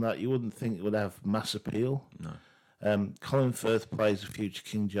film that you wouldn't think would have mass appeal. No. Colin Firth plays the future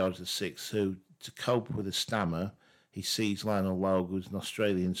King George VI, who, to cope with a stammer, he sees Lionel Logue, who's an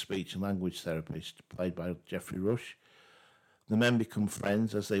Australian speech and language therapist, played by Geoffrey Rush. The men become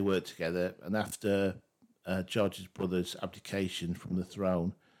friends as they work together, and after George's brother's abdication from the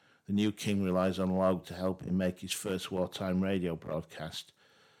throne, the new king relies on Logue to help him make his first wartime radio broadcast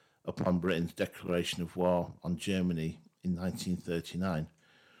upon Britain's declaration of war on Germany in 1939.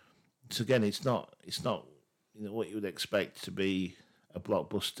 So again, it's not what you would expect to be a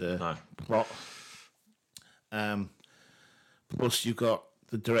blockbuster plot. Plus, you've got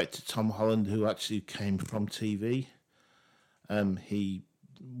the director Tom Holland, who actually came from TV. He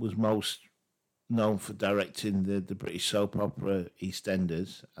was most known for directing the British soap opera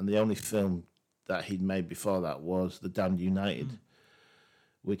EastEnders, and the only film that he'd made before that was The Damned United,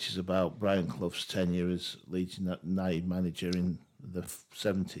 which is about Brian Clough's tenure as Leeds United manager in the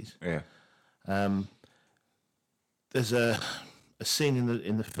 70s. Yeah. There's a scene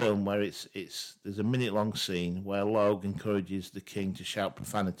in the film where there's a minute-long scene where Logue encourages the king to shout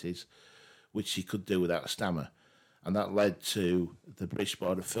profanities, which he could do without a stammer. And that led to the British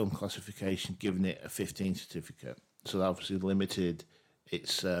Board of Film Classification giving it a 15 certificate. So that obviously limited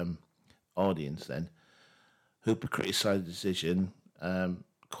its audience then. Hooper criticised the decision,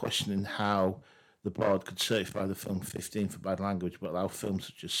 questioning how the board could certify the film 15 for bad language but allow films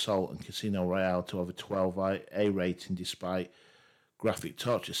such as Salt and Casino Royale to have a 12A rating despite graphic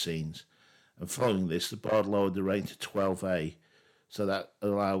torture scenes. And following this, the board lowered the rating to 12A, so that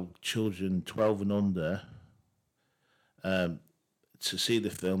allowed children 12 and under to see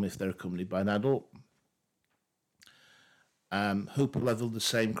the film if they're accompanied by an adult. Hooper levelled the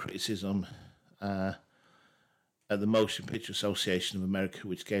same criticism at the Motion Picture Association of America,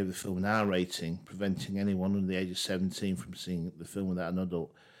 which gave the film an R rating, preventing anyone under the age of 17 from seeing the film without an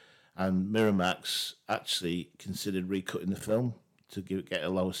adult. And Miramax actually considered recutting the film to get a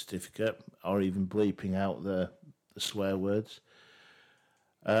lower certificate, or even bleeping out the swear words.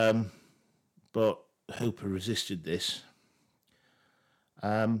 But Hooper resisted this.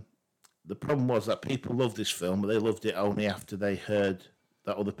 The problem was that people loved this film, but they loved it only after they heard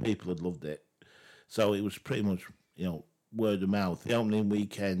that other people had loved it. So it was pretty much, word of mouth. The opening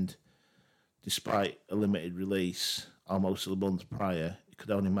weekend, despite a limited release almost a month prior, it could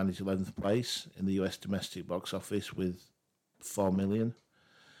only manage 11th place in the US domestic box office with 4 million,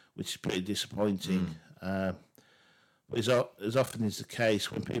 which is pretty disappointing. But as often is the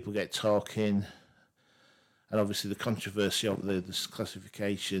case, when people get talking, and obviously the controversy over this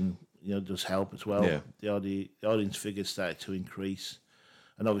classification, does help as well. Yeah. The audience figures started to increase,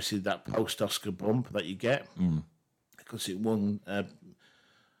 and obviously that post-Oscar bump that you get, because it won.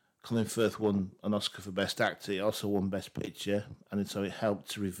 Colin Firth won an Oscar for Best Actor. It also won Best Picture, and so it helped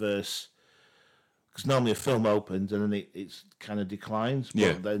to reverse. Because normally a film opens and then it's kind of declines,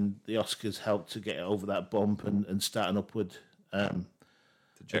 but then the Oscars helped to get it over that bump and start an upward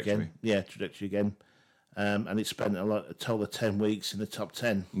trajectory. Trajectory again. And it spent a total of 10 weeks in the top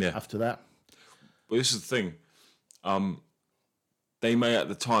 10 after that. But this is the thing. They may at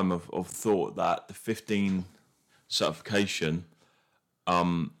the time have thought that the 15 certification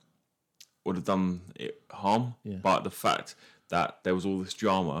would have done it harm. Yeah. But the fact that there was all this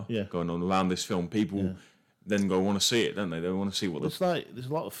drama going on around this film, people then want to see it, don't they? They want to see what... There's a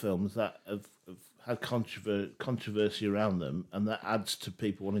lot of films that have had controversy around them, and that adds to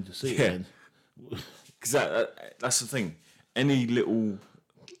people wanting to see it. Because that's the thing. Any little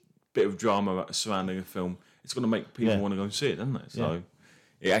bit of drama surrounding a film, it's going to make people want to go and see it, doesn't it? So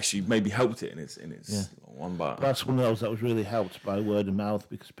it actually maybe helped it in its one. But that's one of those that was really helped by word of mouth,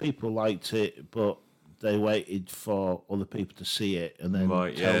 because people liked it, but they waited for other people to see it and then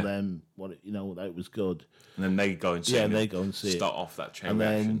tell them that it was good. And then they go and see it. And they go and see it. Start off that chain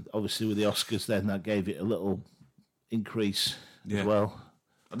reaction. And then, obviously, with the Oscars, then that gave it a little increase as well.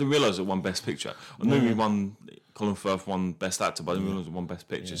 I didn't realise it won Best Picture. I knew he won, Colin Firth won Best Actor, but I didn't realise it won Best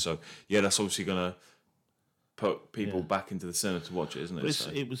Picture. So, that's obviously going to put people back into the cinema to watch it, isn't it? But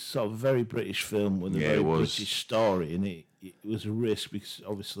it was sort of a very British film with a very British story, and it was a risk because,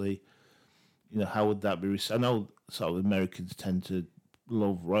 obviously, how would that be received? I know sort of Americans tend to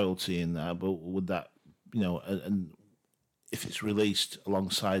love royalty in that, but would that, and if it's released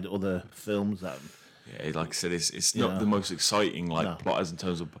alongside other films that... Yeah, like I said, it's not the most exciting plot as in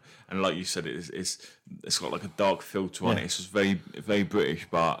terms of, and like you said, it's got like a dark filter on it. It's just very very British,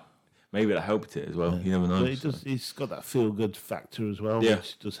 but maybe that helped it as well. You never know. But it's got that feel good factor as well,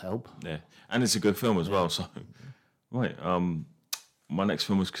 which does help. Yeah, and it's a good film as well. So, right, my next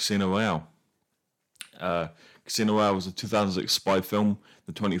film was Casino Royale. Casino Royale was a 2006 spy film,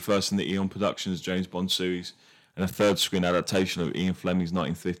 the 21st in the Eon Productions James Bond series, and a third screen adaptation of Ian Fleming's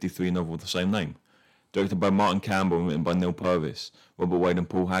 1953 novel of the same name. Directed by Martin Campbell and written by Neil Purvis, Robert Wade and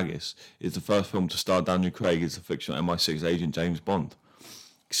Paul Haggis, it is the first film to star Daniel Craig as the fictional MI6 agent James Bond.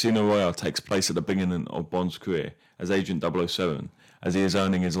 Casino Royale takes place at the beginning of Bond's career as Agent 007, as he is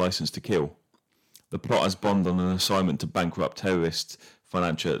earning his license to kill. The plot has Bond on an assignment to bankrupt terrorist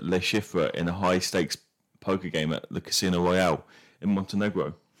financier Le Chiffre in a high-stakes poker game at the Casino Royale in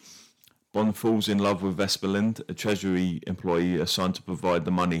Montenegro. Bond falls in love with Vesper Lind, a Treasury employee assigned to provide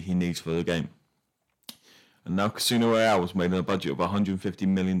the money he needs for the game. And now Casino Royale was made on a budget of $150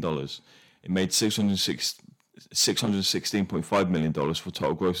 million. It made $616.5 million for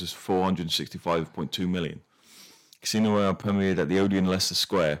total grosses $465.2 million. Casino Royale premiered at the Odeon Leicester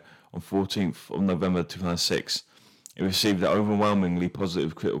Square on 14th of November 2006. It received an overwhelmingly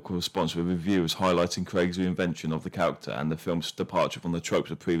positive critical response, with reviewers highlighting Craig's reinvention of the character and the film's departure from the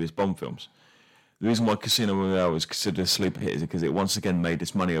tropes of previous Bond films. The reason why Casino Royale is considered a sleeper hit is because it once again made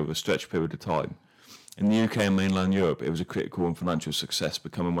its money over a stretched period of time. In the UK and mainland Europe, it was a critical and financial success,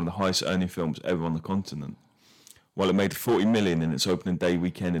 becoming one of the highest earning films ever on the continent. While it made $40 million in its opening day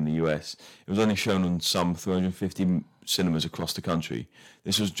weekend in the US, it was only shown on some 350 cinemas across the country.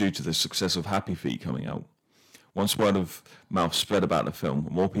 This was due to the success of Happy Feet coming out. Once word of mouth spread about the film,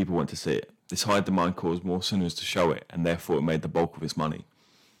 more people went to see it. This high demand caused more cinemas to show it, and therefore it made the bulk of its money.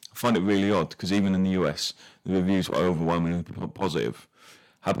 I find it really odd, because even in the US, the reviews were overwhelmingly positive.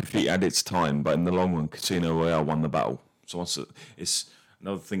 Happy Feet had its time, but in the long run, Casino Royale won the battle. So it's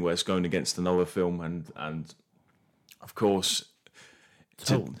another thing where it's going against another film, and of course,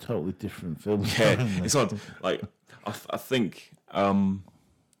 Totally different film. yeah, it's odd. Like I think the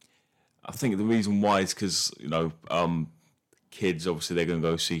reason why is because kids, obviously they're going to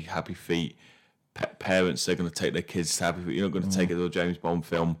go see Happy Feet. Parents, they're going to take their kids to Happy Feet. You're not going to take it to a James Bond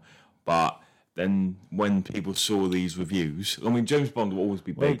film, but then when people saw these reviews, I mean, James Bond will always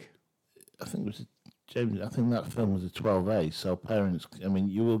be big. I think it was James. I think that film was a 12A. So parents, I mean,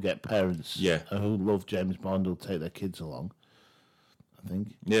 you will get parents who love James Bond who'll take their kids along. I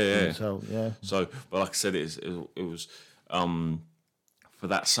think. Yeah. So yeah. So, but like I said, it was for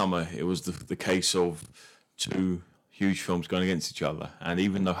that summer. It was the case of two huge films going against each other, and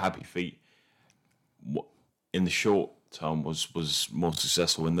even though Happy Feet, in the short term, was more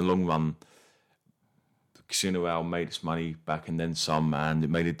successful, in the long run, Casino Royale made its money back and then some, and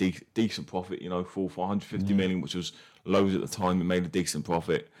it made a decent profit. For 450 million, which was lows at the time. It made a decent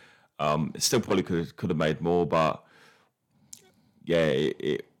profit. It still probably could have made more, but yeah,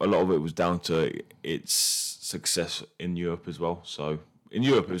 a lot of it was down to its success in Europe as well. So in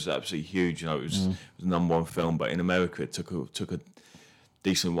Europe, it was absolutely huge. It was the number one film, but in America, it took a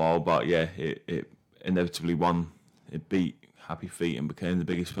decent while. But yeah, it inevitably won. It beat Happy Feet and became the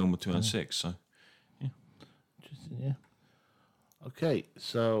biggest film of 2006. So. Yeah. Okay,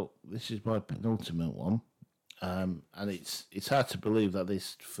 so this is my penultimate one, and it's hard to believe that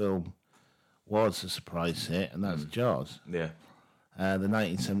this film was a surprise hit, and that's Jaws. Yeah. The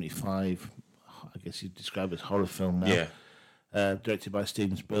 1975, I guess you'd describe it as horror film now. Yeah. Directed by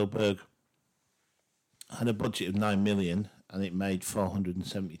Steven Spielberg. Had a budget of $9 million, and it made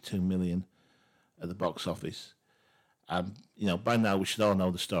 $472 million at the box office. By now we should all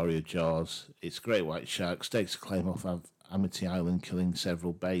know the story of Jaws. It's a great white shark stakes a claim off of Amity Island, killing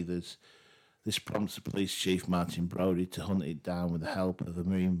several bathers. This prompts the police chief, Martin Brody, to hunt it down with the help of a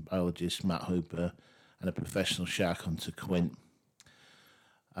marine biologist, Matt Hooper, and a professional shark hunter, Quint.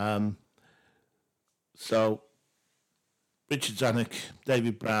 So Richard Zanuck,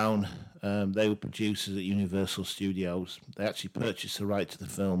 David Brown, they were producers at Universal Studios. They actually purchased the right to the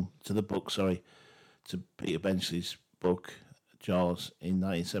book, to Peter Benchley's book, Jaws, in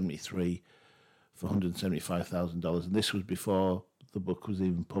 1973 for $175,000. And this was before the book was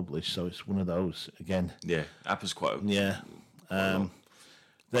even published, so it's one of those, again. Yeah, happens quite a Yeah.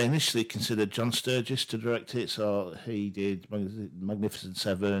 They initially considered John Sturges to direct it, so he did Magnificent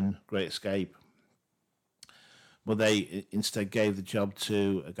Seven, Great Escape. But they instead gave the job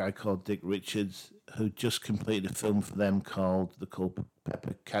to a guy called Dick Richards, who just completed a film for them called The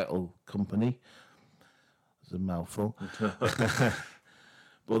Culpeper Kettle Company. It's a mouthful.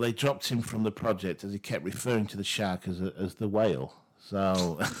 But they dropped him from the project as he kept referring to the shark as the whale.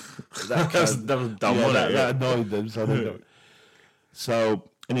 So that was dumb. That annoyed them. So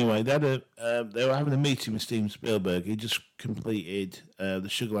anyway, they were having a meeting with Steven Spielberg. He just completed the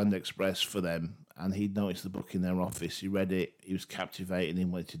Sugarland Express for them, and he'd noticed the book in their office. He read it. He was captivated and he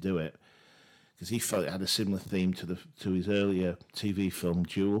wanted to do it because he felt it had a similar theme to his earlier TV film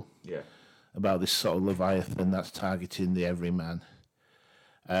Jewel. Yeah. About this sort of Leviathan that's targeting the everyman.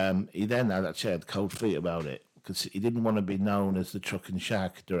 He then had cold feet about it because he didn't want to be known as the Truck and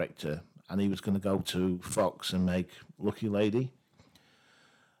Shark director, and he was going to go to Fox and make Lucky Lady.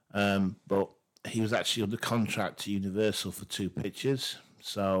 But he was actually under contract to Universal for 2 pictures,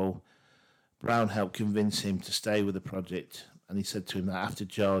 so Brown helped convince him to stay with the project, and he said to him that after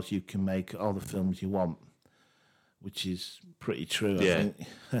Jaws you can make all the films you want, which is pretty true, I think.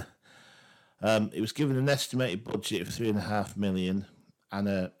 It was given an estimated budget of $3.5 million and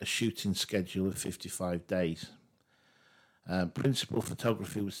a shooting schedule of 55 days. Principal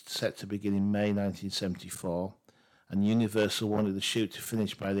photography was set to begin in May 1974, and Universal wanted the shoot to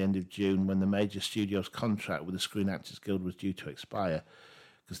finish by the end of June, when the major studio's contract with the Screen Actors Guild was due to expire,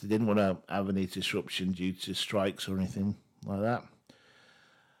 because they didn't want to have any disruption due to strikes or anything like that.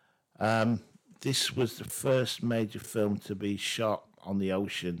 This was the first major film to be shot on the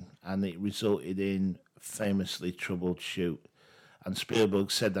ocean, and it resulted in a famously troubled shoot. And Spielberg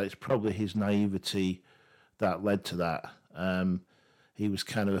said that it's probably his naivety that led to that. He was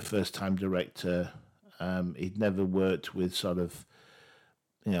kind of a first-time director. He'd never worked with sort of,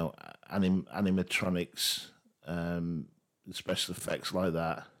 animatronics, special effects like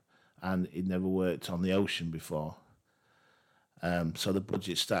that, and he'd never worked on the ocean before. So the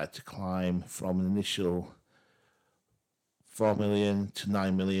budget started to climb from an initial 4 million to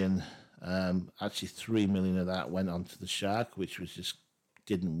 9 million. Actually, 3 million of that went onto the shark, which was just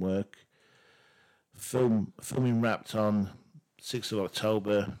didn't work. Filming wrapped on 6th of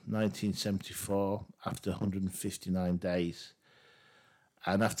October 1974 after 159 days.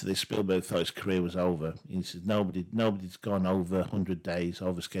 And after this, Spielberg thought his career was over. He said nobody's gone over 100 days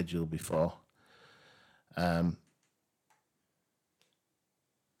over schedule before.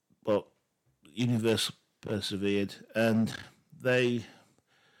 But Universal persevered, and they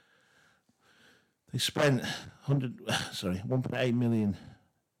spent $1.8 million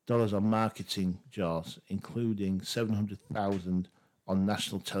on marketing Jaws, including $700,000 on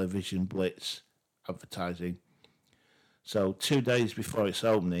national television blitz advertising. So 2 days before its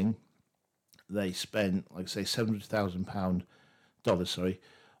opening, they spent, like I say, $700,000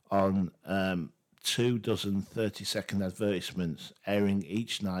 on 24 30-second advertisements airing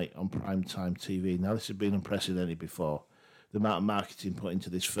each night on primetime TV. Now, this had been unprecedented before, the amount of marketing put into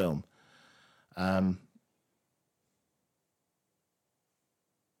this film. The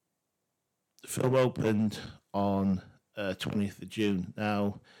film opened on 20th of June.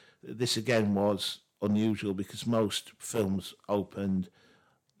 Now, this again was unusual because most films opened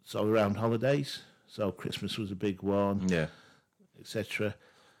sort of around holidays. So Christmas was a big one, etc.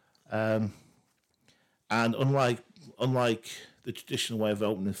 And unlike the traditional way of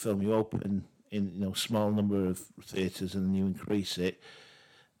opening a film, you open in small number of theatres and then you increase it.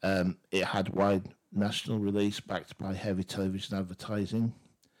 It had wide national release backed by heavy television advertising.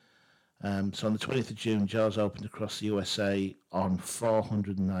 So on the 20th of June, Jaws opened across the USA on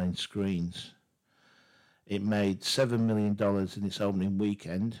 409 screens. It made $7 million in its opening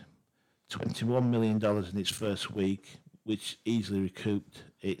weekend, $21 million in its first week, which easily recouped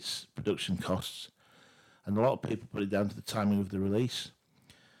its production costs. And a lot of people put it down to the timing of the release.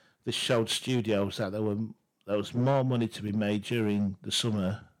 This showed studios that there was more money to be made during the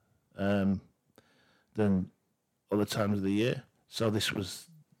summer than other times of the year. So this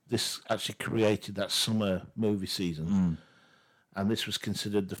actually created that summer movie season, and this was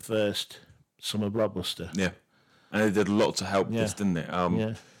considered the first summer blockbuster. Yeah, and they did a lot to help this, didn't it?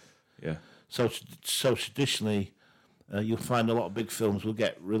 Yeah. So traditionally, you'll find a lot of big films will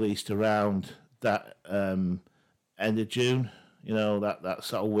get released around that end of June. That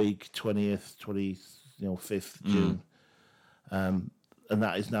sort of week, 20th, 5th June, and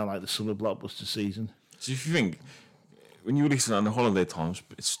that is now like the summer blockbuster season. So if you think, when you release it on the holiday times,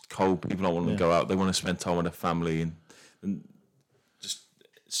 it's cold, people don't want to go out, they want to spend time with their family, and just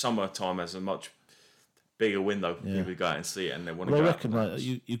summertime has a much bigger window for people to go out and see it, and they want to go I out.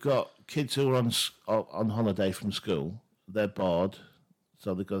 reckon you've got kids who are on holiday from school, they're bored,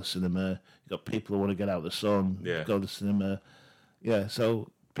 so they go to the cinema. You've got people who want to get out of the sun, go to the cinema. Yeah,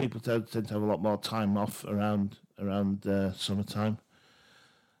 so people tend to have a lot more time off around summertime.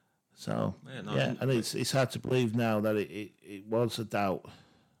 So and it's hard to believe now that it was a doubt,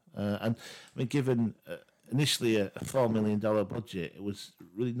 and I mean, given initially a $4 million budget, it was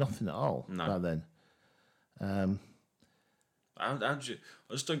really nothing at all back then. I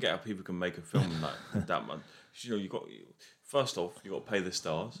just don't get how people can make a film like that much. First off, you got to pay the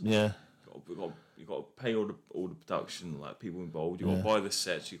stars. Yeah. You got to pay all the production, like people involved. You got to buy the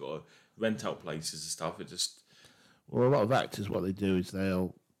sets. You got to rent out places and stuff. A lot of actors, what they do is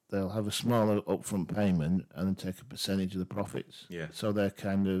they'll have a smaller upfront payment and then take a percentage of the profits. Yeah. So they're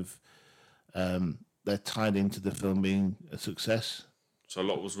kind of they're tied into the film being a success. So a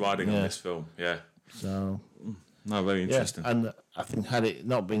lot was riding on this film. Yeah. So. No, very interesting. Yeah, and I think had it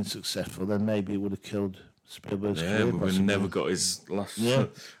not been successful, then maybe it would have killed Spielberg's career. Yeah, we never got his last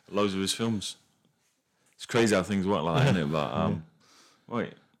loads of his films. It's crazy how things work like that, isn't it? But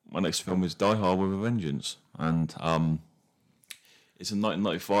right, my next film is Die Hard with a Vengeance, and it's a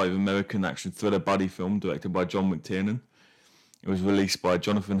 1995 American action thriller buddy film directed by John McTiernan. It was released by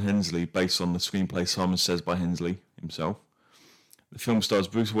Jonathan Hensley, based on the screenplay Simon Says by Hensley himself. The film stars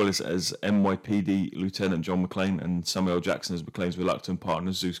Bruce Willis as NYPD Lieutenant John McClane and Samuel Jackson as McClane's reluctant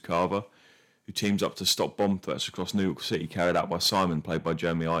partner Zeus Carver, who teams up to stop bomb threats across New York City carried out by Simon, played by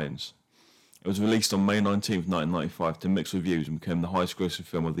Jeremy Irons. It was released on May 19th, 1995 to mixed reviews and became the highest grossing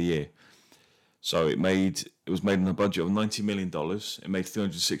film of the year. So it was made on a budget of $90 million. It made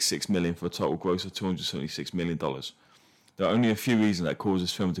 $366 million for a total gross of $276 million. There are only a few reasons that caused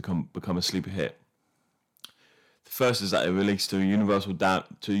this film to become a sleeper hit. The first is that it released to universal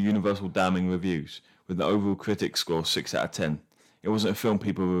damning reviews, with the overall critic score 6 out of 10. It wasn't a film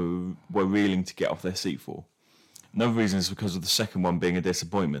people were reeling to get off their seat for. Another reason is because of the second one being a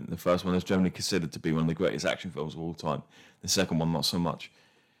disappointment. The first one is generally considered to be one of the greatest action films of all time. The second one, not so much.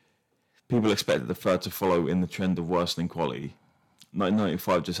 People expected the third to follow in the trend of worsening quality.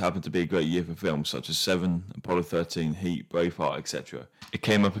 1995 just happened to be a great year for films such as Seven, Apollo 13, Heat, Braveheart, etc. It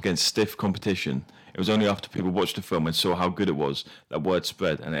came up against stiff competition. It was only after people watched the film and saw how good it was that word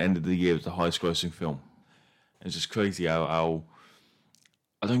spread, and it ended the year as the highest grossing film. It's just crazy how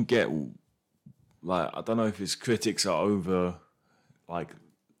I don't get, like, I don't know if it's critics are over, like,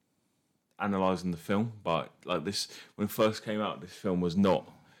 analysing the film, but like this, when it first came out, this film was not,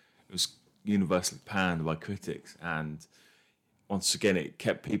 it was universally panned by critics, and once again it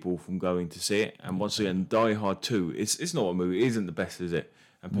kept people from going to see it. And once again, Die Hard 2, it's not a movie, it isn't the best, is it?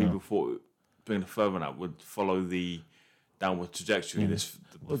 And people thought bringing a further one out would follow the downward trajectory. The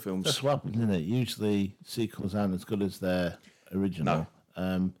films. That's what happens, isn't it? Usually sequels aren't as good as their original.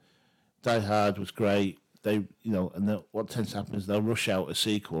 Die Hard was great. They, what tends to happen is they'll rush out a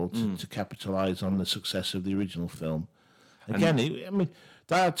sequel to capitalise on the success of the original film. Again,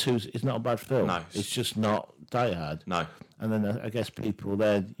 Die Hard 2 is not a bad film. No. It's just not Die Hard. No. And then I guess people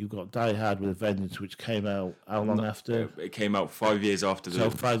then, you've got Die Hard with a Vengeance, which came out how long after? It came out 5 years after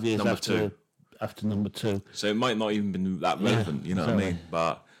the 5 years number after, two. After number 2. So it might not even been that relevant, you know what I mean?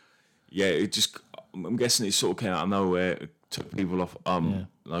 But yeah, I'm guessing it sort of came out of nowhere, it took people off,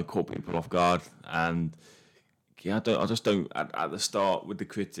 caught people off guard, and I just don't at the start with the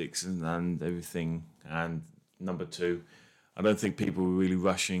critics and everything, and number 2, I don't think people were really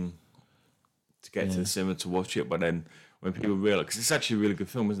rushing to get to the cinema to watch it. But then when people realise, because it's actually a really good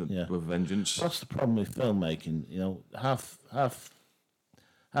film, isn't it? Yeah. With Vengeance. That's the problem with filmmaking. Half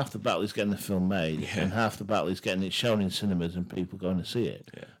the battle is getting the film made, and half the battle is getting it shown in cinemas and people going to see it.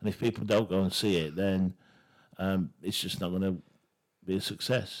 Yeah. And if people don't go and see it, then it's just not going to be a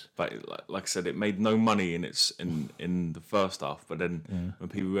success. But like I said, it made no money in the first half. But then when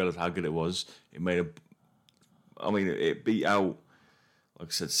people realised how good it was, it made it beat out, like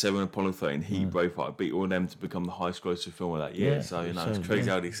I said, Seven, Apollo 13, Heat, Braveheart. It beat all of them to become the highest grossing film of that year. Yeah, so it's crazy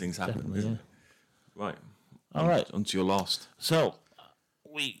how these things happen. Definitely, Right. All right. On to your last. So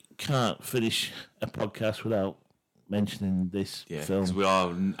we can't finish a podcast without mentioning this film. Because we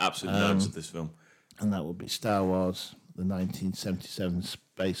are absolute nerds of this film. And that would be Star Wars, the 1977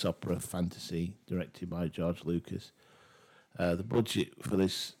 space opera fantasy directed by George Lucas. The budget for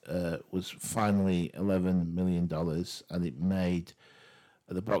this was finally $11 million, and it made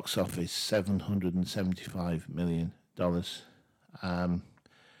at the box office $775 million. The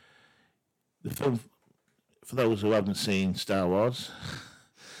film, for those who haven't seen Star Wars,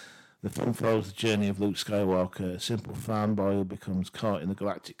 the film follows the journey of Luke Skywalker, a simple farm boy who becomes caught in the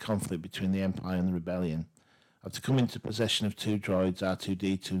galactic conflict between the Empire and the Rebellion. After coming into possession of 2 droids,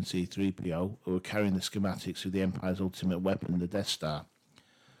 R2-D2 and C-3PO, who were carrying the schematics of the Empire's ultimate weapon, the Death Star.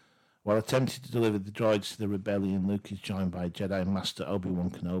 While attempting to deliver the droids to the Rebellion, Luke is joined by Jedi Master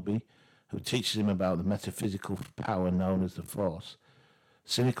Obi-Wan Kenobi, who teaches him about the metaphysical power known as the Force.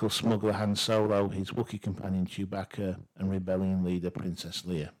 Cynical smuggler Han Solo, his Wookiee companion Chewbacca, and Rebellion leader Princess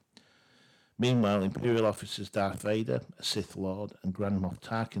Leia. Meanwhile, Imperial officers Darth Vader, a Sith Lord, and Grand Moff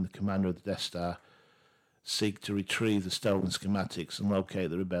Tarkin, the commander of the Death Star, seek to retrieve the stolen schematics and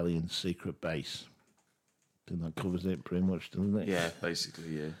locate the Rebellion's secret base. I think that covers it pretty much, doesn't it? Yeah,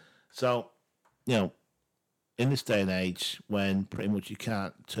 basically, yeah. So, in this day and age, when pretty much you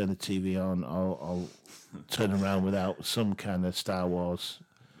can't turn the TV on or turn around without some kind of Star Wars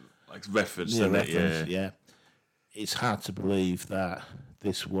like reference, isn't it? Yeah. It's hard to believe that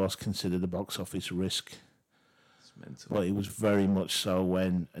this was considered a box office risk. It's mental. But it was very much so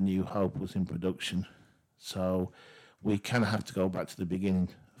when A New Hope was in production. So we kind of have to go back to the beginning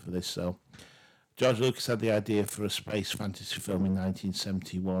for this. So George Lucas had the idea for a space fantasy film in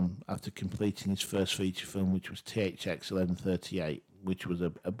 1971 after completing his first feature film, which was THX 1138, which was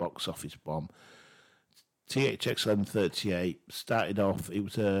a box office bomb. THX 1138 started off, it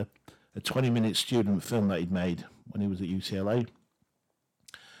was a 20-minute student film that he'd made when he was at UCLA.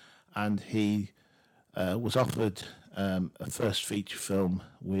 And he was offered a first feature film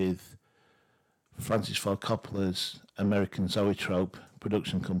with Francis Ford Coppola's American Zoetrope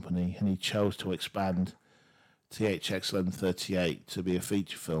production company, and he chose to expand THX 1138 to be a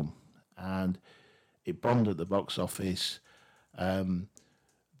feature film. and it bombed at the box office.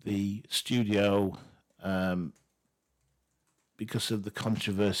 The studio, because of the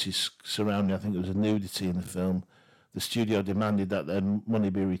controversies surrounding, I think there was a nudity in the film, the studio demanded that their money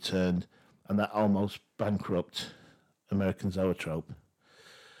be returned, and that almost bankrupted American Zoetrope.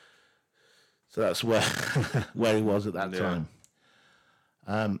 So that's where where he was at that time.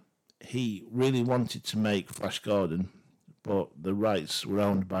 He really wanted to make Flash Gordon, but the rights were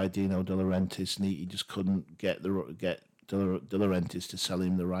owned by Dino De Laurentiis, and he just couldn't get De Laurentiis to sell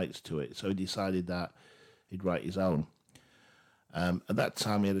him the rights to it. So he decided that he'd write his own. At that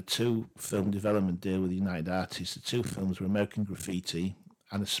time, he had a 2-film development deal with United Artists. The 2 films were American Graffiti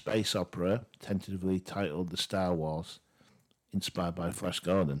and a space opera, tentatively titled The Star Wars, inspired by Flash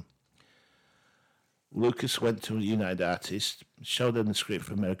Gordon. Lucas went to United Artists, showed them the script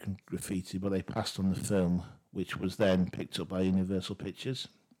for American Graffiti, but they passed on the film, which was then picked up by Universal Pictures.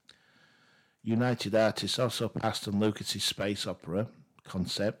 United Artists also passed on Lucas's space opera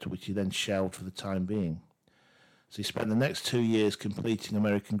concept, which he then shelved for the time being. So he spent the next 2 years completing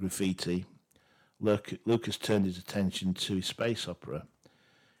American Graffiti. Lucas turned his attention to his space opera.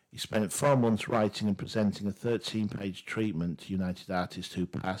 He spent 4 months writing and presenting a 13-page treatment to United Artists, who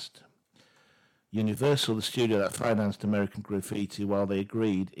passed. Universal, the studio that financed American Graffiti, while they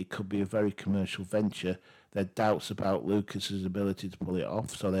agreed it could be a very commercial venture, they had doubts about Lucas's ability to pull it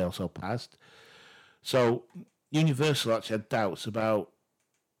off, so they also passed. So Universal actually had doubts about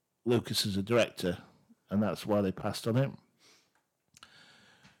Lucas as a director, and that's why they passed on it.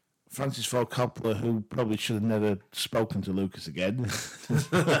 Francis Ford Coppola, who probably should have never spoken to Lucas again,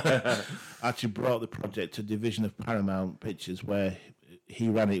 actually brought the project to a division of Paramount Pictures, where he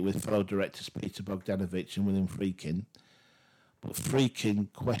ran it with fellow directors Peter Bogdanovich and William Friedkin. But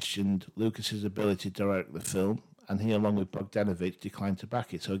Friedkin questioned Lucas's ability to direct the film, and he, along with Bogdanovich, declined to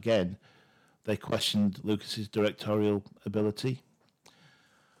back it. So again, they questioned Lucas's directorial ability.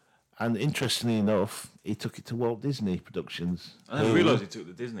 And interestingly enough, he took it to Walt Disney Productions. I didn't realise he took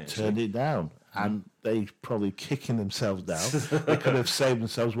the Disney. Turned it down. And they probably kicking themselves down. They could have saved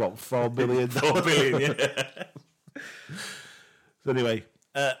themselves, what, $4 billion? $4 billion, yeah. So anyway,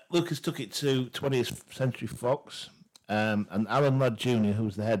 Lucas took it to 20th Century Fox, and Alan Ladd Jr., who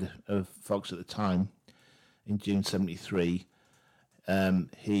was the head of Fox at the time, in June 1973,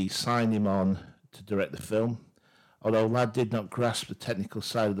 he signed him on to direct the film. Although Ladd did not grasp the technical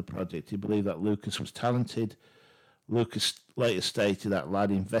side of the project, he believed that Lucas was talented. Lucas later stated that Ladd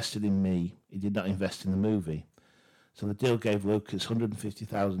invested in me. He did not invest in the movie. So the deal gave Lucas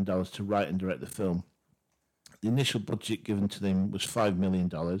 $150,000 to write and direct the film. The initial budget given to them was $5 million,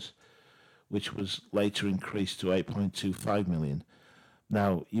 which was later increased to $8.25 million.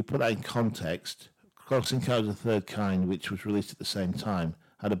 Now, you put that in context, Close Encounters of the Third Kind, which was released at the same time,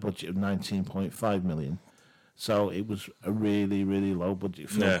 had a budget of $19.5 million. So it was a really, really low budget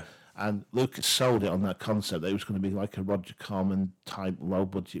film. Yeah. And Lucas sold it on that concept that it was going to be like a Roger Corman type low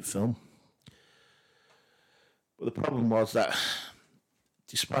budget film. But the problem was that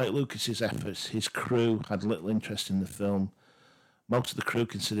despite Lucas's efforts, his crew had little interest in the film. Most of the crew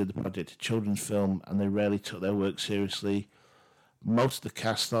considered the project a children's film, and they rarely took their work seriously. Most of the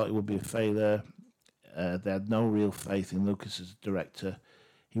cast thought it would be a failure. They had no real faith in Lucas as a director.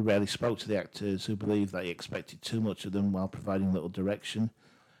 He rarely spoke to the actors, who believed that he expected too much of them while providing little direction.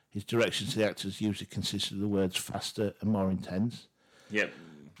 His directions to the actors usually consisted of the words faster and more intense. Yep.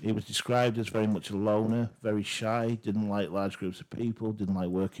 He was described as very much a loner, very shy, didn't like large groups of people, didn't like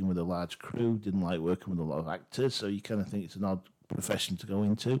working with a large crew, didn't like working with a lot of actors, so you kind of think it's an odd profession to go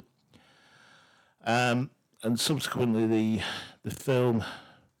into. And subsequently, the film,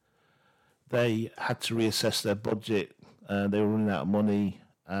 they had to reassess their budget. They were running out of money.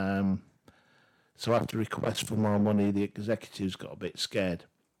 So after requests for more money, the executives got a bit scared.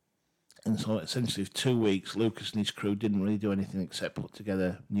 And so essentially for 2 weeks, Lucas and his crew didn't really do anything except put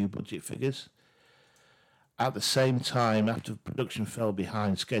together new budget figures. At the same time, after the production fell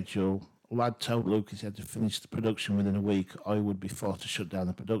behind schedule, Ladd told Lucas he had to finish the production within a week or he would be forced to shut down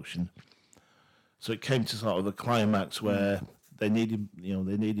the production. So it came to sort of a climax where they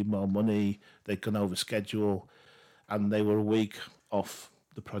needed more money, they'd gone over schedule, and they were a week off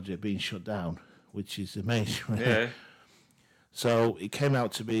the project being shut down, which is amazing. Yeah. So it came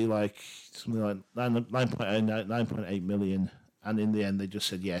out to be like something like 9.8 million, and in the end they just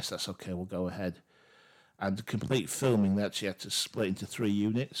said, yes, that's okay, we'll go ahead. And to complete filming, they actually had to split into 3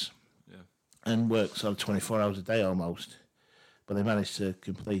 units and work sort of 24 hours a day almost, but they managed to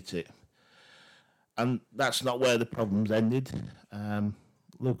complete it. And that's not where the problems ended.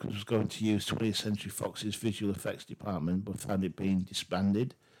 Lucas was going to use 20th Century Fox's visual effects department, but found it being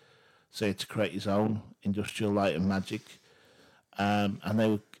disbanded. So he had to create his own Industrial Light and Magic. And they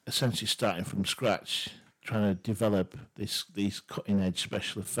were essentially starting from scratch, trying to develop these cutting-edge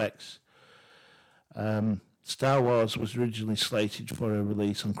special effects. Star Wars was originally slated for a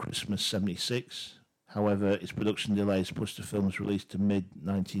release on Christmas '76. However, its production delays pushed the film's release to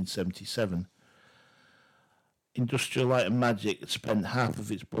mid-1977. Industrial Light and Magic had spent half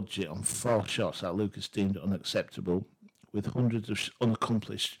of its budget on 4 shots that Lucas deemed unacceptable, with hundreds of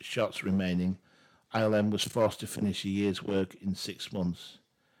unaccomplished shots remaining. ILM was forced to finish a year's work in 6 months.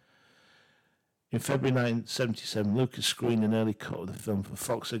 In February 1977, Lucas screened an early cut of the film for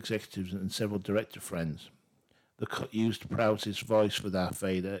Fox executives and several director friends. The cut used Prowse's voice for Darth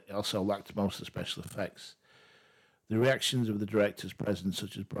Vader. It also lacked most of the special effects. The reactions of the directors present,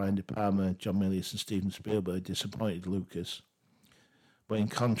 such as Brian De Palma, John Milius and Steven Spielberg, disappointed Lucas. But in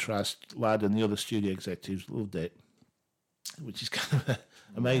contrast, Ladd and the other studio executives loved it, which is kind of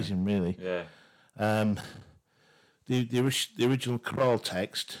amazing, really. Yeah. The original crawl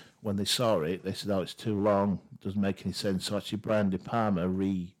text, when they saw it, they said, "Oh, it's too long. It doesn't make any sense." So actually, Brian De Palma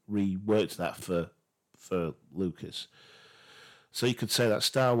reworked that for Lucas. So you could say that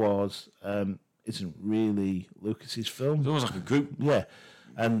Star Wars isn't really Lucas's film. It's almost like a group. Yeah,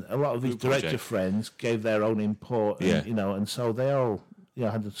 and a lot of his director project. friends gave their own input. And, Yeah. and so they all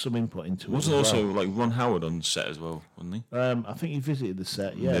had some input into it. Wasn't as also well. like Ron Howard on set as well, wasn't he? I think he visited the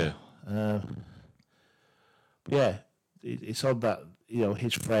set. Yeah. But yeah, it's odd that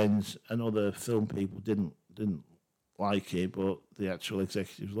his friends and other film people didn't like it, but the actual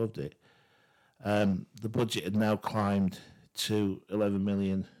executives loved it. The budget had now climbed to $11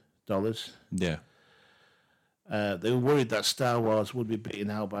 million. Yeah. They were worried that Star Wars would be beaten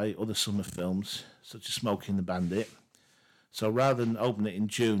out by other summer films, such as Smokey and the Bandit. So rather than open it in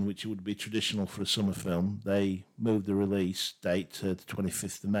June, which would be traditional for a summer film, they moved the release date to the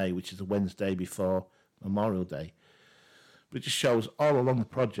 25th of May, which is the Wednesday before Memorial Day. But it just shows all along the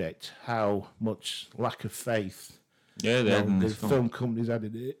project how much lack of faith Yeah, they had in the this film. film companies had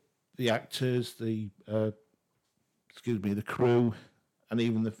in it. The actors, the crew, and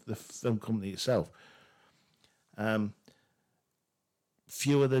even the film company itself.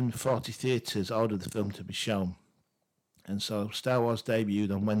 Fewer than 40 theatres ordered the film to be shown. And so Star Wars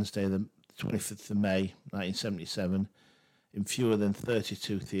debuted on Wednesday, the 25th of May, 1977, in fewer than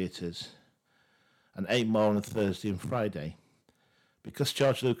 32 theatres, and 8 more on Thursday and Friday. Because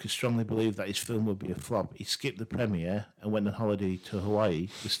George Lucas strongly believed that his film would be a flop, he skipped the premiere and went on holiday to Hawaii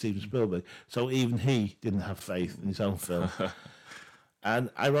with Steven Spielberg. So even he didn't have faith in his own film.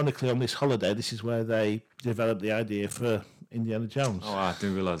 And ironically, on this holiday, this is where they developed the idea for Indiana Jones. Oh, I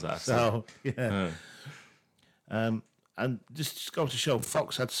didn't realise that. So, yeah. And just goes to show,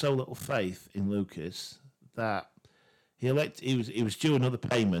 Fox had so little faith in Lucas that he was due another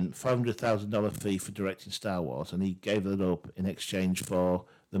payment, $500,000 fee for directing Star Wars, and he gave that up in exchange for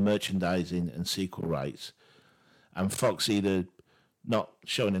the merchandising and sequel rights. And Fox either not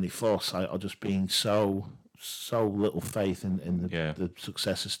showing any foresight or just being so little faith in the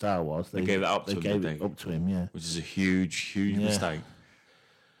success of Star Wars. They gave it up to him, gave didn't it they? up to him, yeah. Which is a huge mistake.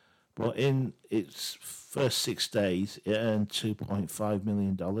 But in its first 6 days, it earned $2.5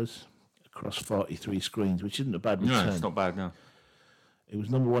 million across 43 screens, which isn't a bad return. No, it's not bad now. It was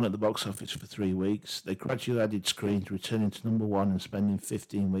number one at the box office for 3 weeks. They gradually added screens, returning to number one and spending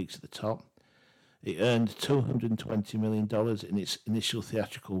 15 weeks at the top. It earned $220 million in its initial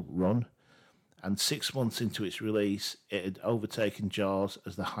theatrical run, and 6 months into its release, it had overtaken Jaws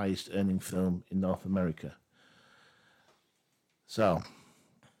as the highest earning film in North America. So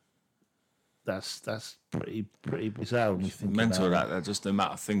that's pretty bizarre when you think Mental about that just the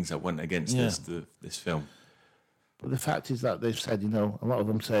amount of things that went against this film. But the fact is that they've said, a lot of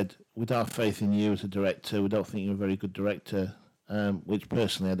them said, we don't have faith in you as a director. We don't think you're a very good director, which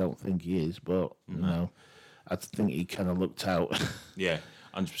personally I don't think he is. But, I think he kind of looked out. Yeah,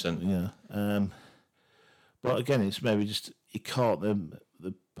 100%. Yeah. But again, it's maybe just he caught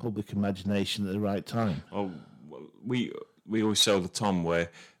the public imagination at the right time. Well, we always say all the time where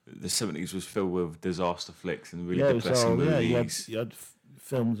the 70s was filled with disaster flicks and really depressing movies. You had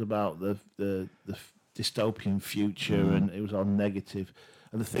films about the dystopian future, and it was all negative.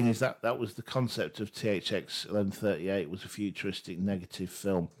 And the thing is that was the concept of THX 1138 was a futuristic negative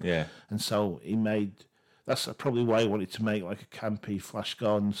film. Yeah. And so he made. That's probably why he wanted to make like a campy Flash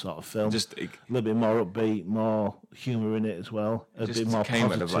Gordon sort of film. Just a little bit more upbeat, more humour in it as well. A bit more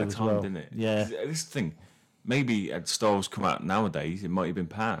came at the positive right as time, well. didn't it? Yeah. This thing, maybe had Star Wars come out nowadays, it might have been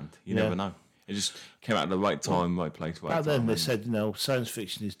panned. You never know. It just came out at the right time, right place, right Back time. then they said, science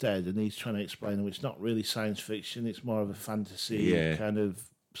fiction is dead, and he's trying to explain, it's not really science fiction, it's more of a fantasy kind of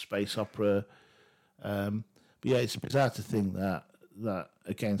space opera. But yeah, it's bizarre to think that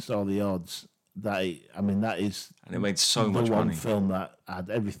against all the odds, that is And it made so the much one money. film that had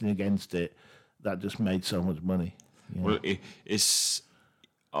everything against it that just made so much money. Yeah. Well, it's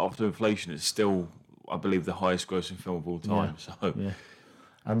after inflation, it's still, I believe, the highest grossing film of all time. So Yeah.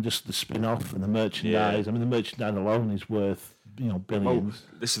 And just the spin-off and the merchandise. I mean, the merchandise alone is worth billions.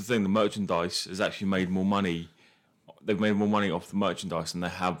 this is the thing. The merchandise has actually made more money. They've made more money off the merchandise than they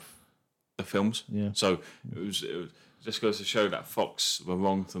have the films. Yeah. So it was just goes to show that Fox were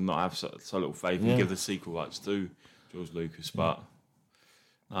wrong to not have so little faith and give the sequel rights to George Lucas. But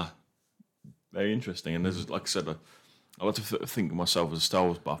very interesting. And there's, like I said, I like to think of myself as a Star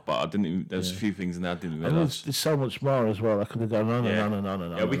Wars buff, but I didn't. There's a few things in there I didn't And realise. there's so much more as well. I could have gone on and on and on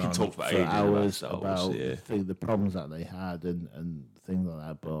and on. Yeah, we and can on talk for for ages about hours Star Wars, the problems that they had and things like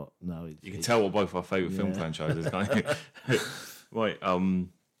that. But no, You can tell what both our favourite film franchises, can't you? Right,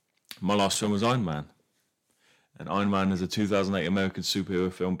 my last film was Iron Man. And Iron Man is a 2008 American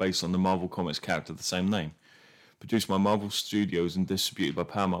superhero film based on the Marvel Comics character of the same name. Produced by Marvel Studios and distributed by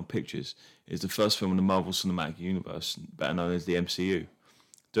Paramount Pictures, it is the first film in the Marvel Cinematic Universe, better known as the MCU.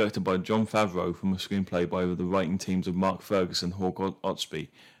 Directed by Jon Favreau from a screenplay by the writing teams of Mark Ferguson, Hawk Otsby,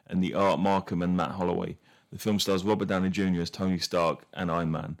 and the Art Markham and Matt Holloway. The film stars Robert Downey Jr. as Tony Stark and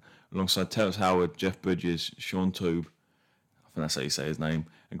Iron Man, alongside Terrence Howard, Jeff Bridges, Sean Toob, I think that's how you say his name,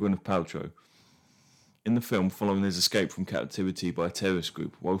 and Gwyneth Paltrow. In the film, following his escape from captivity by a terrorist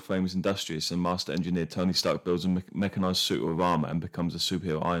group, world-famous industrialist and master engineer Tony Stark builds a mechanized suit of armor and becomes a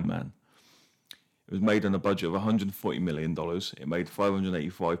superhero Iron Man. It was made on a budget of $140 million. It made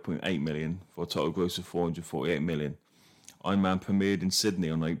 $585.8 million for a total gross of $448 million. Iron Man premiered in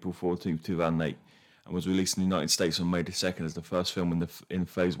Sydney on April 14, 2008, and was released in the United States on May 2nd as the first film in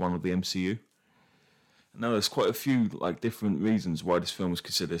Phase 1 of the MCU. Now, there's quite a few different reasons why this film was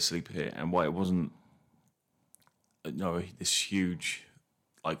considered a sleeper hit and why it wasn't this huge,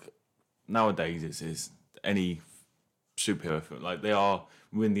 nowadays it's any superhero film.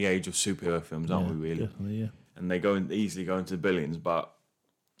 We're in the age of superhero films, aren't we, really? Definitely, yeah. And they easily go into the billions, but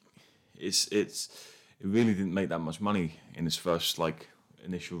it really didn't make that much money in its first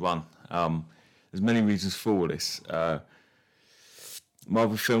initial run. There's many reasons for this.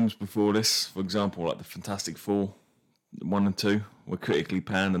 Marvel films before this, for example, like the Fantastic Four 1 and 2, were critically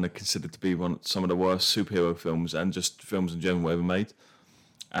panned and are considered to be some of the worst superhero films and just films in general ever made.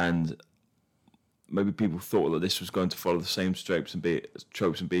 And maybe people thought that this was going to follow the same tropes and be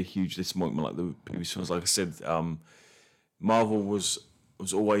a huge disappointment like the previous films. Like I said, Marvel was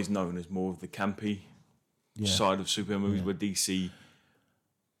always known as more of the campy side of superhero movies, where DC.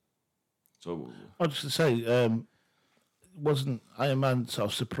 So I was just to say, wasn't Iron Man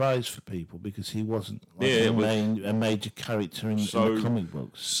sort of surprise for people because he wasn't a major character in the comic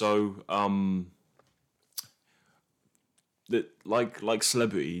books? So, like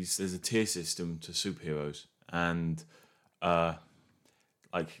celebrities, there's a tier system to superheroes, and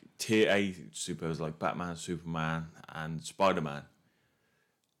tier A superheroes like Batman, Superman, and Spider-Man,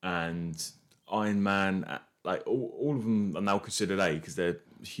 and Iron Man. All of them are now considered A because they're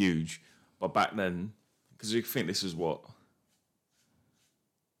huge, but back then, because you think this is what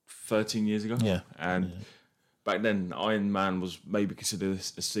 13 years ago, back then Iron Man was maybe considered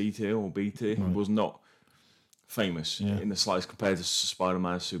a C tier or B tier. He was not famous in the slightest compared to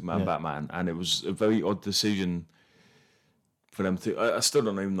Spider-Man, Superman, Batman, and it was a very odd decision for them to. I still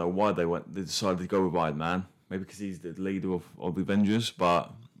don't even know why they decided to go with Iron Man. Maybe because he's the leader of the Avengers,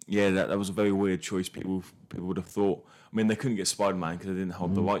 but that was a very weird choice. People would have thought. I mean, they couldn't get Spider-Man because they didn't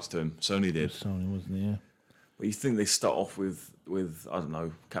hold the rights to him. Sony did. Sony, wasn't it? Yeah. But you think they start off with I don't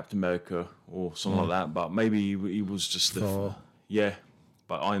know, Captain America or something like that, but maybe he was just Thor.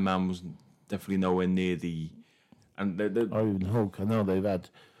 But Iron Man was definitely nowhere near the. And or even Hulk. I know they've had.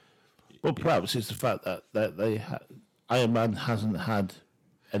 Well, perhaps it's the fact that they Iron Man hasn't had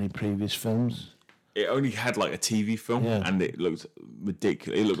any previous films. It only had a TV film, and it looked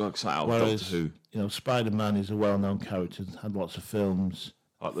ridiculous. It looked like something out of Doctor Who. Spider-Man is a well-known character, had lots of films.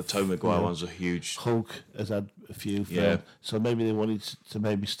 Like the Tobey Maguire ones are huge. Hulk has had a few films, so maybe they wanted to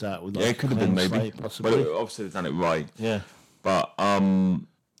maybe start with. It could have been maybe, possibly. But obviously they've done it right. Yeah, but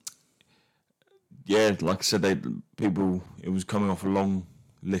like I said, it was coming off a long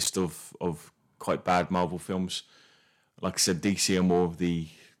list of quite bad Marvel films. Like I said, DC are more of the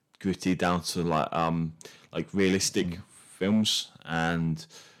gritty down to realistic films, and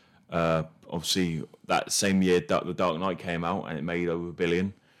obviously that same year The Dark Knight came out and it made over $1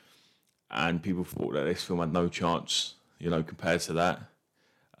 billion, and people thought that this film had no chance, compared to that.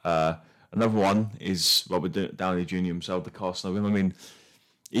 Another one is Robert Downey Jr. himself, the cast of him. I mean,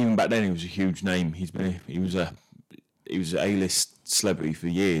 even back then he was a huge name. He was an A-list celebrity for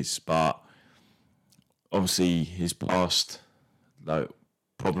years, but obviously his past, like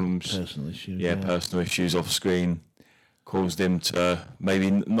problems, Personal issues. personal issues off screen, caused him to maybe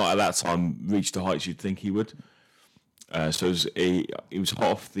not at that time reach the heights you'd think he would. So he was hot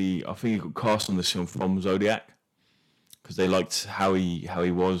off the. I think he got cast on this film from Zodiac because they liked how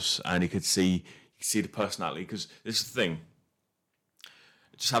he was, and you could see the personality. Because this is the thing.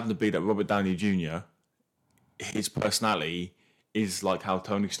 It just happened to be that Robert Downey Jr. His personality is like how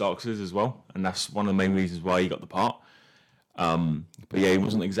Tony Stark's is as well, and that's one of the main reasons why he got the part. But yeah, he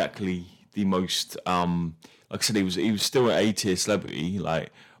wasn't exactly the most. Like I said, he was still an A-tier celebrity,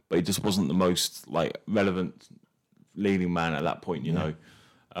 like, but he just wasn't the most like relevant leading man at that point, you know.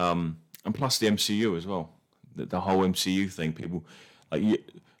 And plus the MCU as well, the whole MCU thing. People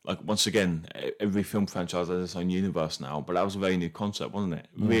like once again, every film franchise has its own universe now, but that was a very new concept, wasn't it?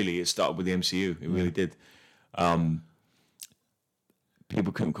 Really, it started with the MCU. It really did.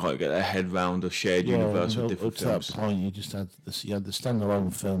 People couldn't quite get their head round a shared universe with different films. Up to that point, you just had you had the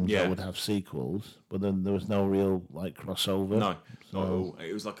standalone films that would have sequels, but then there was no real like crossover. No, not at all.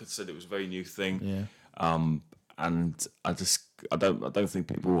 It was like I said, it was a very new thing. Yeah. And I don't think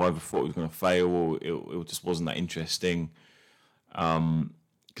people either thought it was going to fail or it just wasn't that interesting.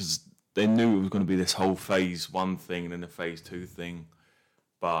 Because they knew it was going to be this whole phase 1 thing and then a phase 2 thing,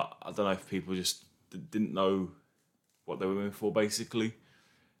 but I don't know if people just didn't know what they were in for, basically.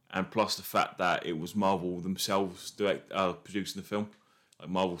 And plus the fact that it was Marvel themselves producing the film, like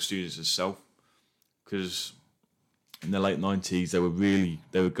Marvel Studios itself, because in the late 90s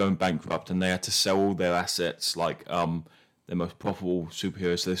they were going bankrupt and they had to sell all their assets, like their most profitable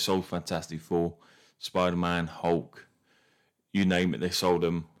superheroes. So they sold Fantastic Four, Spider-Man, Hulk, you name it, they sold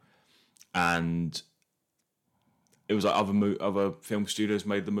them. And it was like other film studios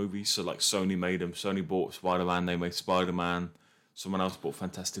made the movies. So like Sony made them. Sony bought Spider-Man, they made Spider-Man. Someone else bought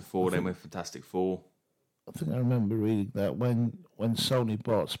Fantastic Four, they made Fantastic Four. I think I remember reading that when Sony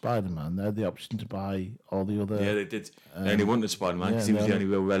bought Spider-Man, they had the option to buy all the other. Yeah, they did. They only wanted Spider-Man because he was the only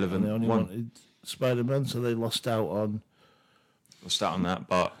real relevant they only one. wanted Spider-Man, so they lost out on that.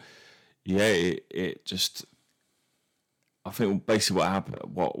 But yeah, it just. I think basically what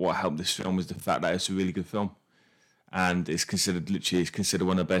happened, what helped this film was the fact that it's a really good film, and it's considered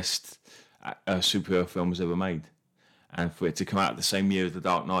one of the best superhero films ever made. And for it to come out the same year as The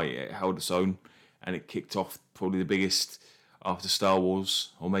Dark Knight, it held its own, and it kicked off probably the biggest after Star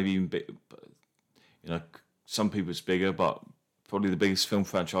Wars, or maybe even bit. You know, some people it's bigger, but probably the biggest film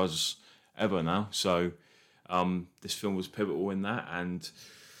franchise ever now. So this film was pivotal in that, and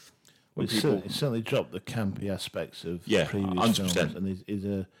it certainly dropped the campy aspects of previous 100%. films, and is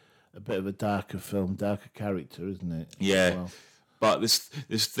a bit of a darker film, darker character, isn't it? Yeah. Well. But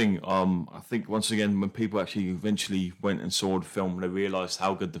this thing, I think once again, when people actually eventually went and saw the film, they realised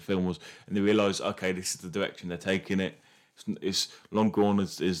how good the film was, and they realised, okay, this is the direction they're taking it. It's long gone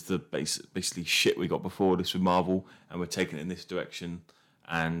is the basically shit we got before this with Marvel, and we're taking it in this direction,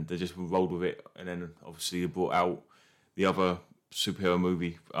 and they just rolled with it. And then obviously they brought out the other superhero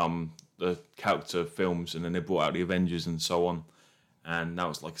movie, the character films, and then they brought out the Avengers and so on. And now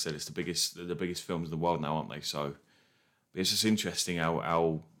it's, like I said, it's the biggest films in the world now, aren't they? So it's just interesting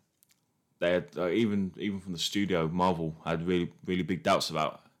how they had, even from the studio, Marvel had really, really big doubts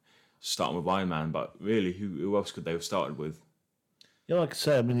about starting with Iron Man, but really, who else could they have started with? Yeah, like I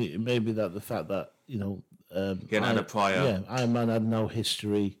say, I mean, it may be that the fact that, he had a prior. Yeah, Iron Man had no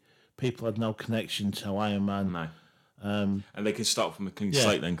history. People had no connection to Iron Man. No. And they can start from a clean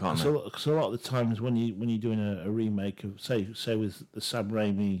slate then, can't they? So a lot of the times when you're doing a remake of, say with the Sam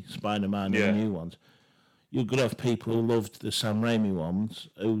Raimi Spider-Man and the new ones, you're going to have people who loved the Sam Raimi ones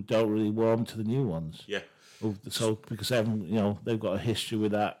who don't really warm to the new ones. Yeah. So because they've got a history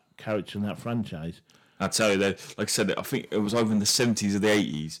with that character in that franchise. I tell you, like I said, I think it was over in the 70s or the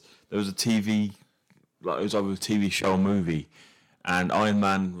 80s. There was a TV, like it was over a TV show or movie, and Iron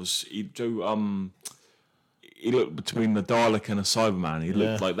Man was he looked between the Dalek and a Cyberman. He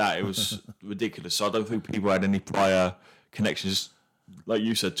looked like that. It was ridiculous. So I don't think people had any prior connections, like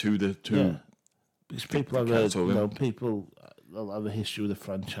you said, to the two. Yeah. Because people they'll have a history with a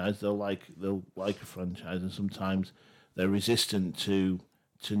franchise. They'll like a franchise, and sometimes they're resistant to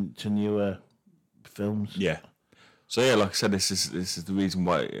newer films. Yeah. So yeah, like I said, this is the reason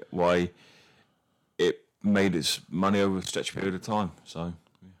why it made its money over a stretched period of time. So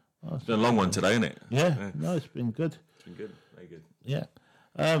it's been a long one today, isn't it? Yeah. No, it's been good. It's been good. Very good. Yeah.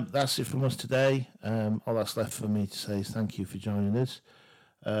 That's it from us today. All that's left for me to say is thank you for joining us.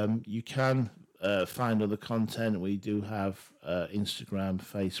 You can find other content, we do have Instagram,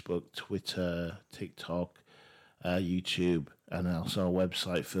 Facebook, Twitter, TikTok, YouTube, and also our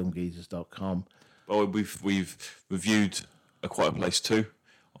website, filmgeezers.com. But we've reviewed A Quiet Place 2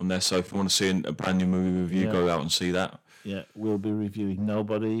 on there, so if you want to see a brand new movie review, go out and see that. Yeah, we'll be reviewing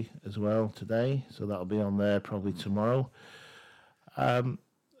Nobody as well today, so that'll be on there probably tomorrow.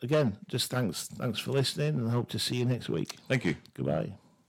 Again, just thanks for listening, and I hope to see you next week. Thank you. Goodbye.